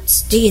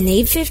 coats? Do you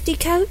need 50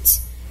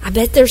 coats? I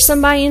bet there's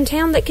somebody in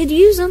town that could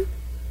use them.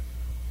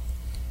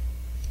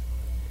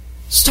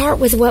 Start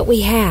with what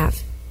we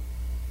have.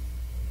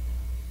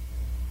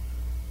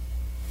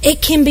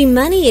 It can be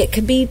money, it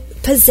could be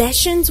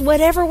possessions,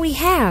 whatever we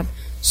have.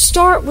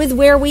 Start with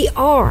where we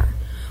are.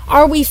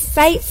 Are we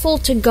faithful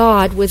to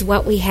God with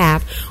what we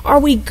have?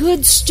 Are we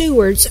good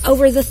stewards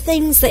over the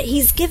things that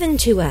He's given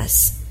to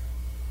us?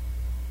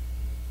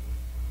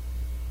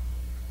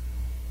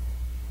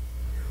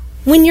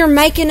 When you're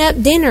making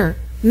up dinner,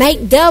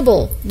 make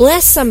double.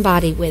 Bless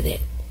somebody with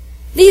it.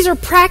 These are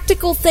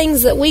practical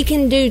things that we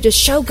can do to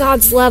show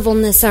God's love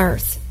on this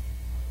earth.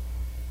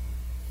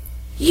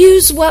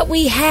 Use what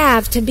we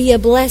have to be a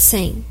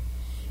blessing.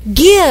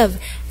 Give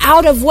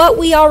out of what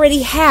we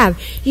already have.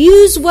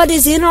 Use what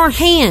is in our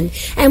hand.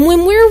 And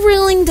when we're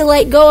willing to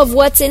let go of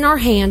what's in our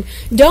hand,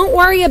 don't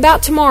worry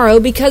about tomorrow,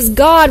 because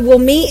God will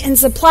meet and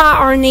supply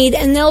our need,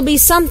 and there'll be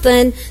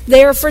something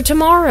there for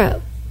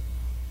tomorrow.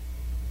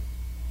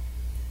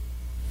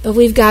 But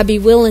we've got to be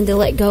willing to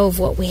let go of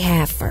what we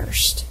have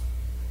first.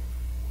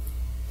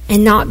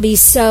 And not be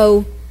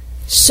so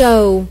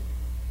self-centered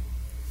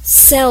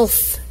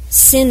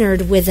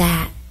with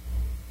that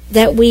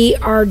we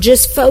are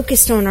just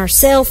focused on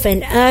ourselves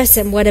and us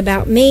and what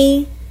about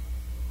me,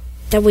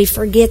 that we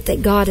forget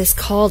that God has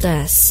called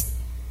us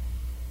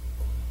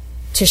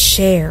to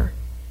share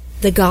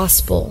the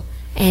gospel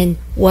and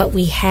what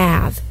we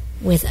have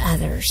with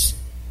others.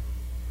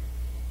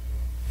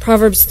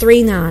 Proverbs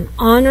 3:9,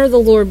 honor the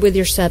Lord with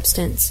your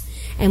substance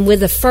and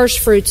with the first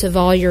fruits of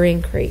all your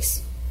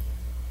increase.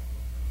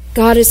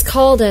 God has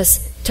called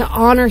us to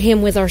honor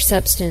Him with our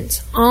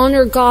substance.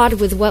 Honor God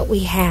with what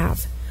we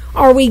have.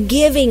 Are we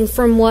giving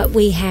from what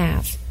we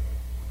have?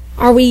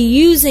 Are we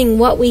using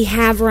what we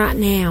have right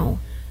now?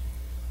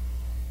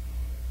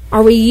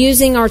 Are we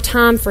using our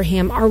time for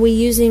Him? Are we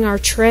using our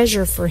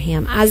treasure for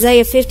Him?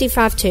 Isaiah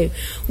 55:2.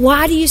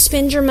 Why do you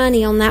spend your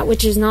money on that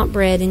which is not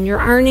bread, and your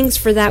earnings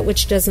for that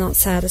which does not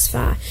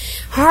satisfy?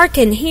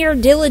 Hearken, hear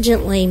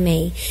diligently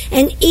me,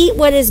 and eat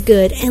what is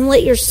good, and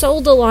let your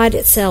soul delight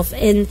itself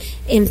in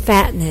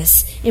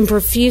fatness, in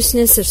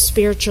profuseness of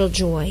spiritual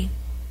joy.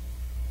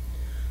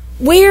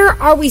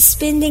 Where are we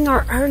spending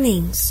our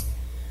earnings?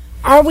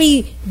 Are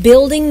we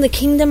building the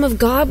kingdom of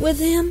God with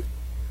them?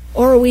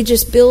 Or are we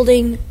just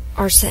building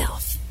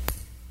ourselves?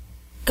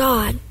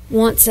 God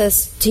wants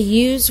us to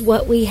use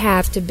what we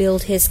have to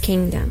build His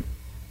kingdom.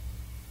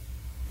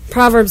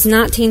 Proverbs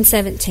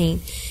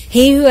 19:17.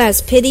 He who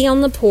has pity on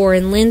the poor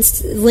and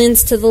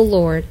lends to the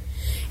Lord,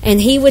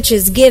 and he which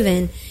is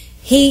given,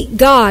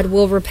 God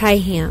will repay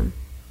him.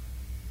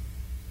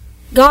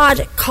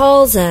 God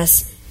calls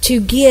us to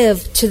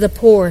give to the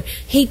poor.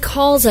 He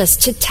calls us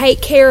to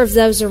take care of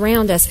those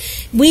around us.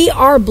 We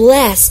are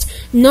blessed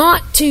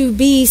not to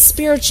be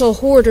spiritual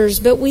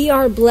hoarders, but we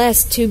are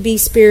blessed to be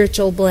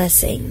spiritual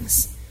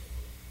blessings.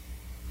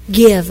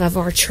 Give of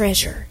our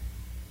treasure.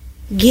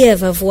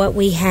 Give of what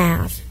we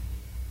have.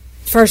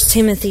 1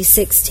 Timothy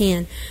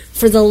 6:10.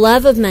 For the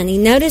love of money.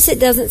 Notice it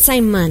doesn't say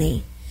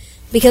money,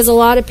 because a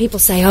lot of people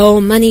say, oh,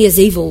 money is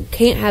evil.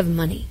 Can't have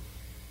money.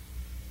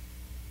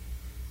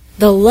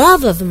 The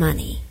love of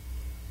money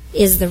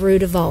is the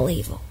root of all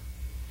evil.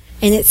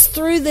 And it's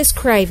through this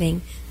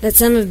craving that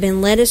some have been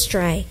led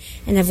astray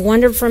and have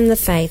wandered from the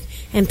faith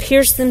and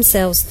pierced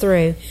themselves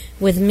through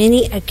with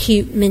many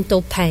acute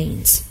mental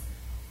pains.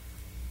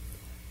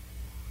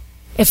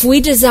 If we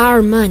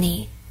desire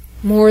money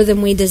more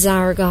than we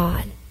desire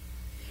God,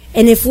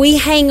 and if we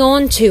hang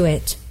on to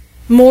it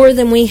more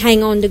than we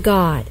hang on to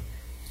God,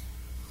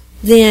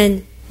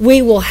 then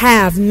we will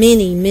have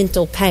many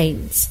mental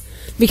pains,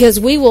 because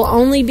we will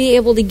only be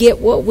able to get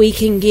what we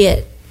can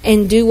get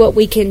and do what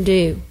we can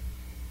do.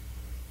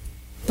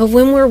 But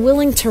when we're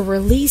willing to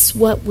release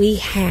what we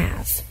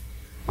have,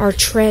 our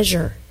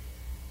treasure,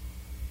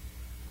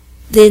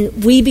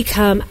 then we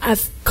become a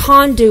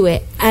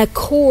conduit, a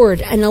cord,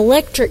 an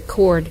electric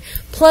cord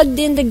plugged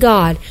into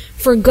God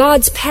for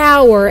God's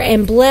power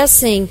and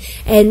blessing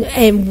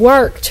and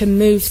work to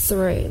move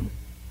through.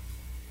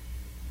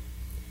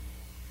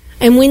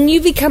 And when you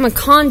become a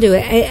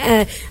conduit,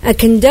 a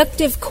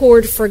conductive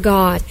cord for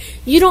God,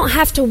 you don't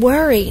have to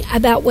worry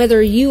about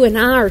whether you and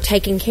I are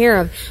taken care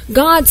of.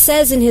 God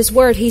says in His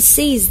Word, He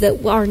sees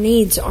that our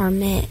needs are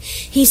met.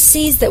 He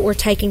sees that we're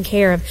taken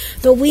care of.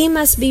 But we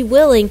must be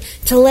willing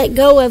to let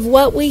go of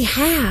what we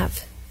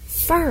have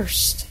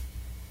first.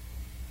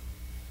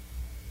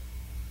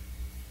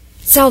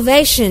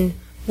 Salvation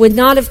would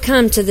not have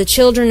come to the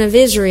children of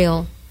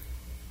Israel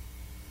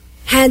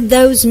had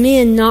those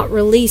men not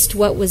released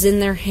what was in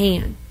their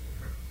hand.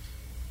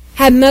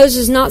 Had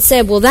Moses not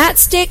said, well, that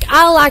stick,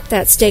 I like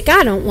that stick.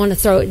 I don't want to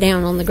throw it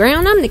down on the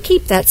ground. I'm going to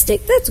keep that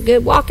stick. That's a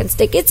good walking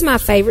stick. It's my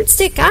favorite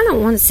stick. I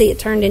don't want to see it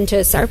turned into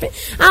a serpent.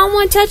 I don't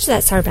want to touch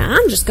that serpent.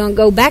 I'm just going to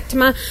go back to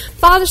my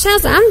father's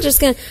house. I'm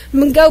just going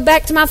to go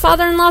back to my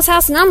father-in-law's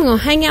house, and I'm going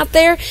to hang out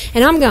there,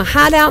 and I'm going to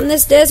hide out in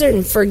this desert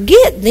and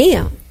forget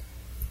them.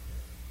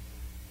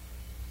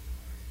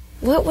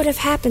 What would have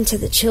happened to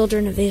the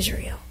children of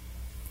Israel?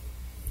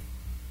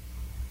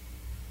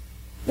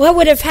 What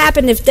would have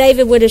happened if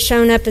David would have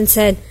shown up and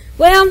said,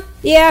 well,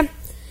 yeah,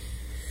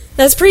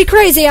 that's pretty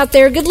crazy out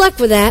there. Good luck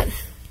with that.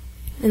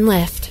 And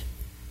left.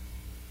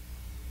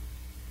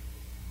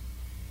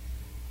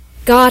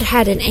 God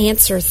had an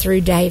answer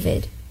through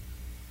David.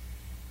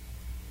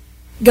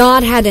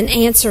 God had an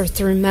answer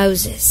through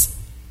Moses.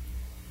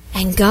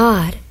 And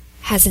God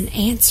has an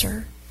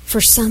answer for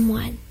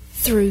someone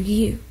through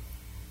you.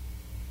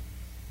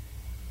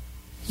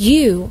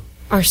 You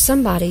are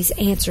somebody's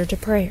answer to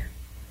prayer.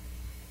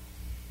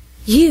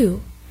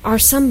 You are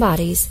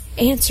somebody's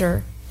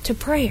answer to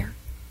prayer.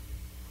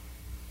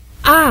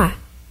 I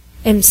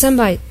am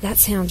somebody. That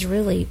sounds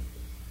really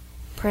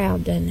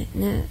proud, doesn't it?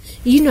 No,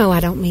 you know I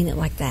don't mean it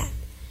like that.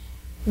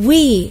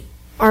 We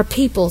are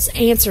people's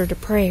answer to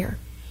prayer.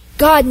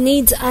 God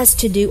needs us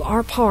to do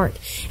our part.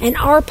 And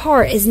our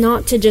part is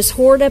not to just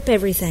hoard up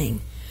everything.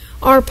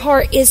 Our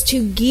part is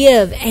to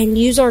give and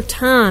use our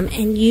time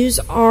and use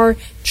our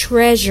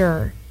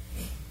treasure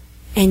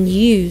and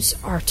use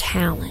our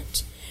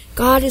talent.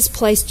 God has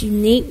placed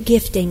unique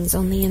giftings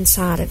on the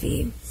inside of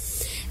you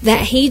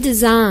that He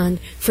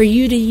designed for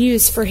you to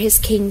use for His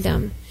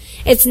kingdom.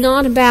 It's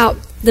not about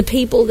the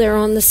people that are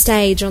on the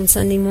stage on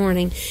Sunday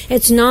morning.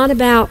 It's not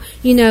about,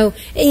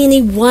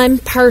 any one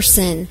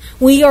person.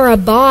 We are a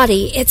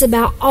body. It's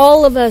about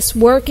all of us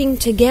working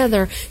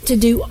together to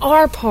do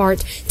our part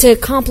to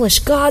accomplish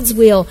God's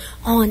will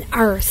on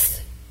earth.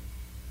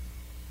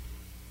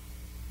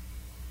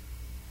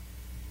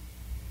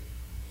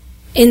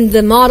 In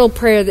the model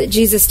prayer that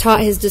Jesus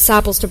taught His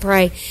disciples to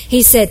pray,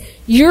 He said,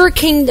 your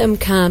kingdom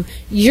come,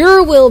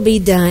 your will be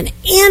done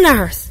in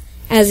earth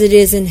as it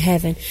is in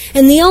heaven.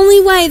 And the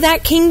only way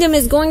that kingdom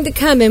is going to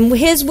come and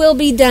His will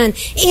be done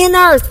in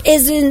earth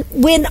is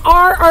when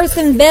our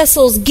earthen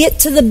vessels get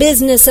to the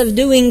business of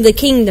doing the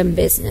kingdom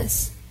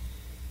business.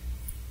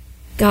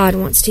 God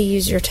wants to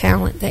use your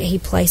talent that He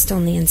placed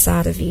on the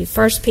inside of you.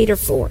 1 Peter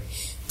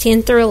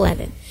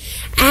 4:10-11.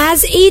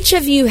 As each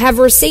of you have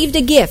received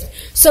a gift,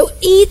 so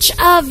each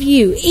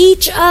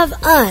of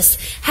us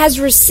has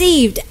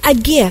received a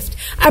gift,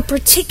 a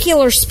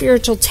particular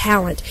spiritual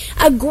talent,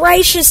 a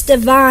gracious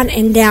divine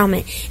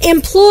endowment.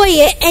 Employ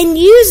it and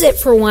use it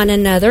for one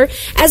another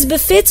as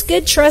befits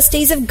good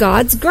trustees of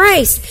God's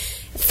grace,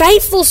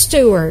 faithful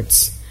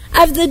stewards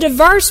of the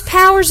diverse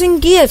powers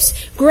and gifts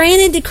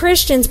granted to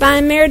Christians by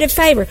unmerited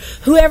favor.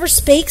 Whoever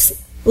speaks,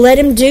 let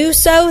him do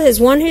so as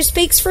one who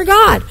speaks for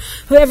God.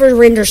 Whoever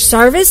renders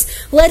service,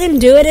 let him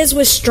do it as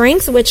with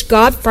strength which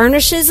God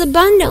furnishes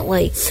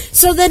abundantly,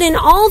 so that in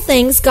all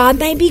things God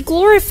may be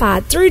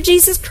glorified through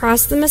Jesus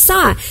Christ the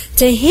Messiah.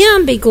 To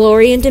Him be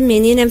glory and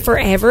dominion and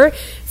forever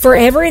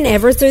and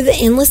ever through the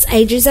endless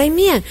ages.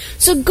 Amen.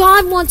 So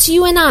God wants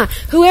you and I,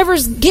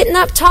 whoever's getting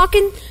up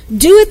talking,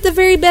 do it the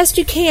very best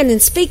you can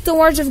and speak the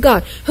words of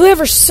God.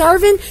 Whoever's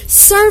serving,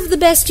 serve the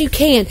best you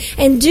can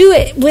and do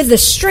it with the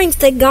strength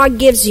that God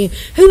gives you.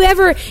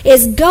 Whoever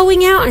is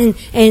going out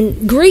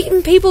and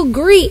greeting people,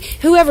 greet.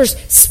 Whoever's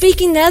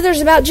speaking to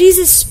others about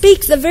Jesus,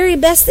 speak the very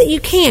best that you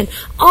can.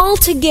 All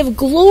to give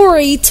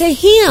glory to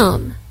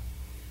Him.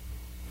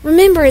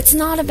 Remember, it's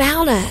not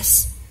about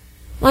us.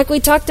 Like we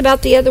talked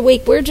about the other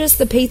week, we're just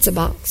the pizza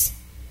box.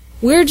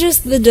 We're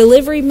just the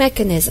delivery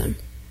mechanism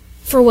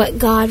for what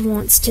God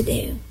wants to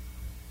do.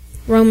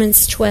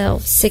 Romans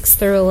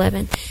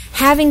 12:6-11.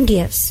 Having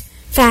gifts,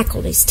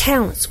 faculties,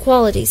 talents,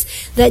 qualities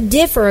that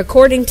differ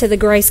according to the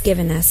grace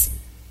given us.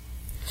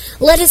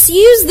 Let us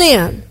use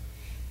them.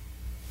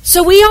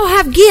 So we all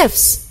have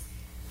gifts.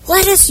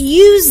 Let us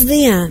use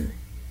them.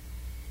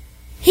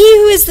 He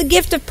who is the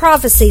gift of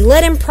prophecy,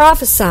 let him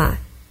prophesy.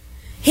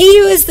 He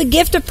who is the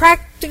gift of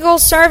practical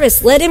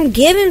service, let him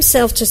give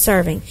himself to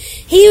serving.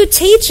 He who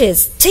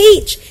teaches,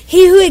 teach.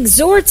 He who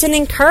exhorts and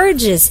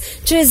encourages,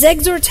 to his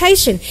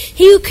exhortation.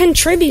 He who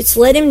contributes,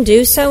 let him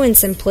do so in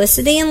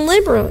simplicity and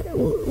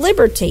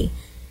liberality,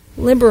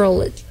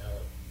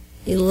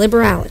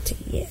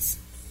 yes.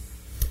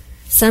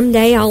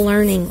 Someday I'll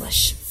learn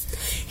English.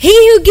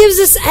 He who gives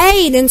us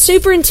aid and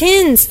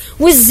superintends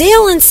with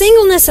zeal and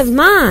singleness of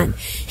mind.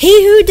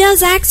 He who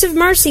does acts of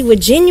mercy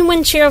with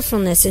genuine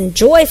cheerfulness and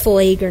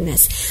joyful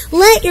eagerness.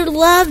 Let your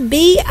love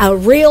be a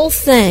real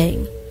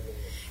thing.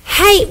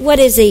 Hate what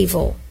is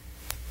evil.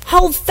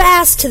 Hold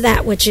fast to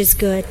that which is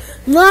good.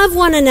 Love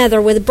one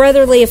another with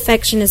brotherly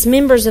affection as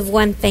members of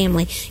one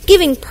family,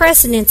 giving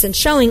precedence and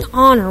showing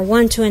honor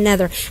one to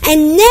another,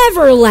 and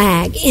never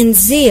lag in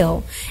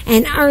zeal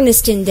and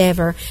earnest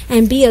endeavor,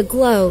 and be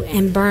aglow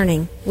and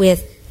burning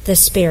with the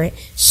Spirit,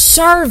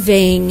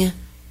 serving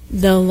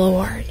the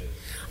Lord.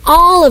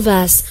 All of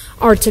us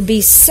are to be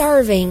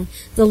serving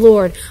the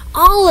Lord.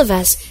 All of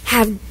us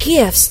have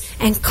gifts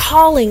and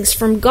callings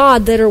from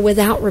God that are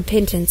without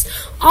repentance.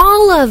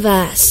 All of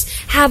us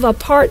have a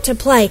part to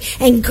play,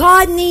 and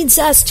God needs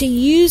us to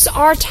use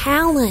our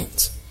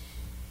talent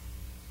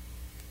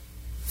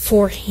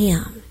for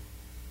Him.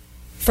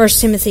 1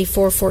 Timothy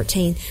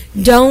 4:14.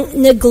 Don't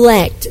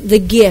neglect the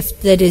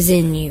gift that is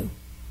in you.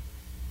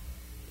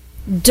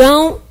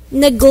 Don't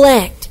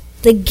neglect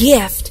the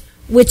gift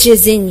which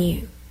is in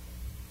you,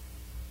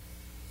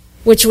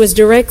 which was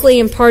directly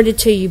imparted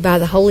to you by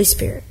the Holy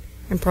Spirit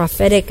and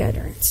prophetic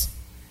utterance.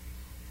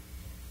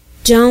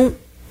 Don't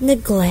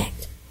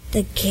neglect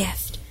the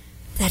gift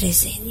that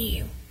is in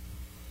you.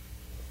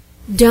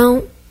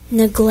 Don't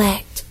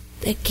neglect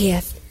the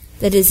gift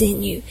that is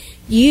in you.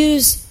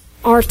 Use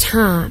our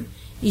time.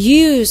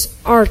 Use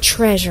our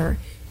treasure.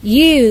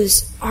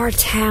 Use our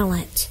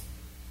talent.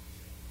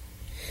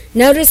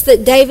 Notice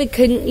that David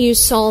couldn't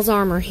use Saul's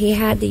armor. He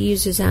had to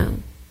use his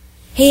own.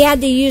 He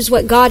had to use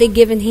what God had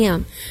given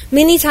him.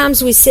 Many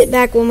times we sit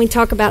back when we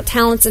talk about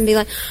talents and be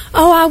like,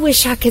 oh, I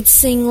wish I could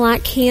sing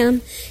like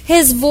him.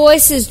 His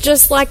voice is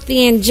just like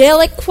the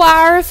angelic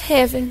choir of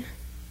heaven.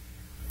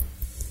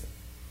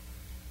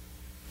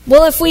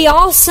 Well, if we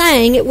all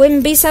sang, it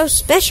wouldn't be so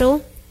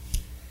special.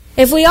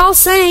 If we all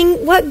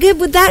sang, what good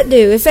would that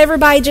do if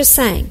everybody just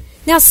sang?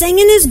 Now,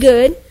 singing is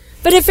good,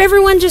 but if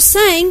everyone just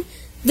sang,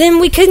 then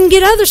we couldn't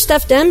get other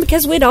stuff done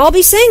because we'd all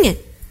be singing.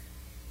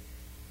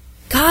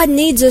 God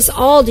needs us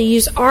all to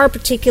use our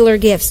particular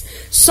gifts.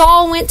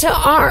 Saul went to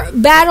our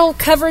battle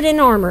covered in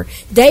armor.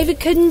 David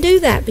couldn't do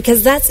that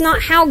because that's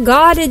not how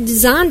God had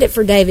designed it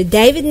for David.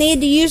 David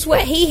needed to use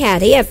what he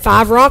had. He had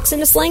 5 rocks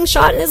and a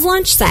slingshot in his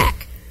lunch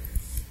sack.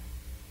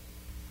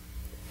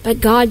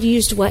 But God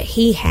used what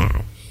he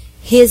had,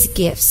 his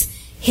gifts,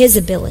 his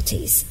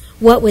abilities,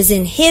 what was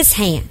in his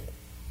hand.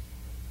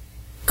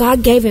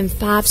 God gave him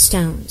 5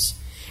 stones.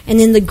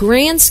 And in the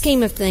grand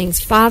scheme of things,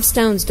 5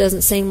 stones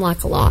doesn't seem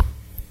like a lot.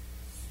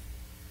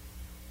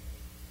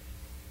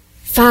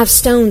 5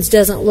 stones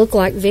doesn't look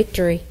like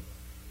victory.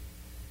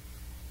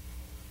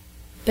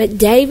 But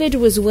David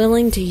was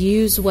willing to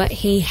use what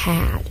he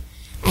had,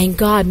 and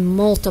God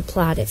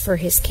multiplied it for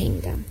His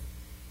kingdom.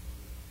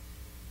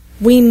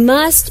 We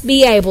must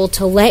be able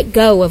to let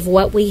go of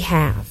what we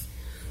have.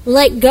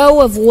 Let go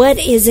of what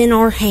is in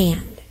our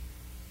hand.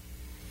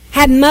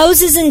 Had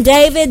Moses and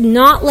David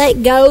not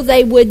let go,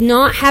 they would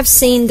not have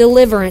seen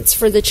deliverance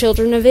for the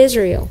children of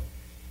Israel.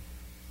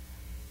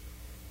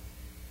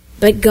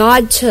 But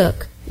God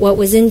took what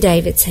was in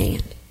David's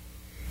hand,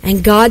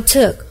 and God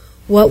took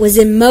what was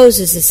in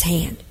Moses'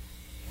 hand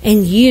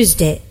and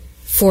used it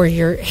for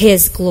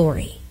His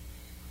glory.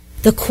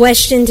 The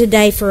question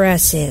today for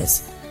us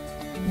is,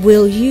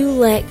 will you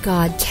let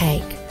God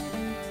take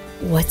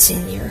what's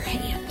in your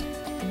hand?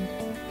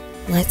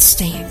 Let's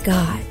stand.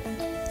 God,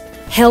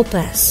 help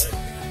us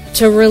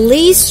to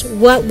release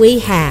what we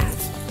have,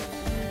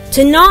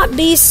 to not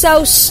be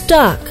so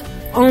stuck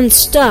on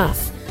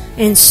stuff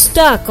and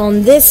stuck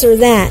on this or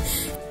that.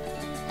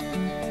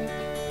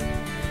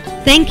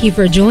 Thank you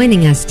for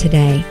joining us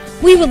today.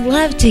 We would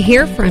love to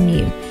hear from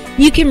you.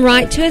 You can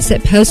write to us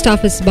at Post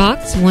Office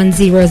Box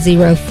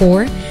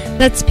 1004.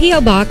 That's P.O.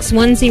 Box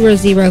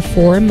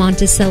 1004,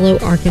 Monticello,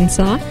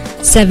 Arkansas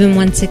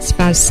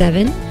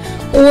 71657.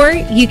 Or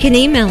you can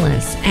email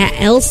us at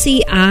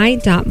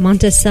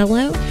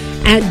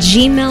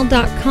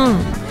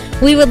lci.monticello@gmail.com.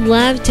 We would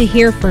love to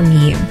hear from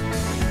you.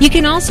 You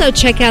can also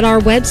check out our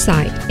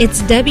website.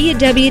 It's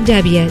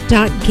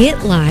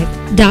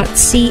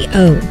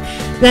www.getlife.co.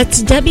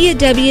 That's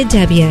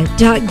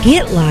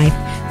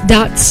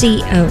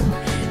www.getlife.co.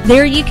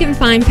 There you can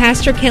find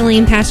Pastor Kelly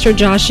and Pastor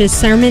Josh's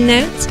sermon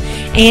notes,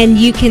 and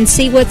you can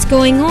see what's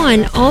going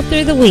on all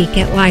through the week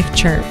at Life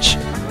Church.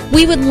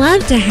 We would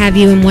love to have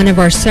you in one of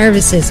our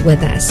services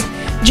with us.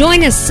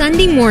 Join us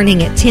Sunday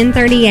morning at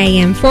 10:30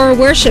 a.m. for our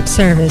worship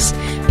service.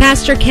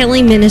 Pastor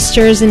Kelly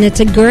ministers, and it's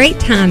a great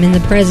time in the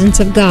presence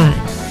of God.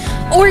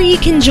 Or you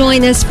can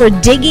join us for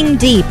Digging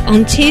Deep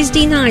on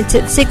Tuesday nights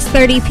at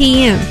 6:30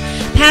 p.m.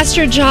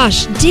 Pastor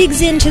Josh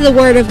digs into the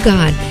Word of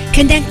God,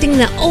 connecting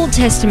the Old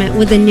Testament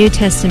with the New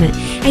Testament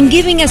and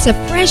giving us a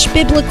fresh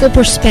biblical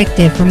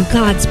perspective from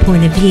God's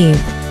point of view.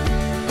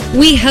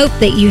 We hope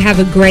that you have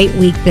a great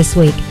week this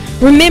week.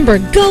 Remember,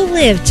 go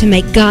live to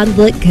make God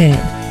look good.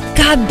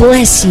 God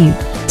bless you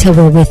till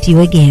we're with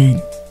you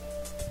again.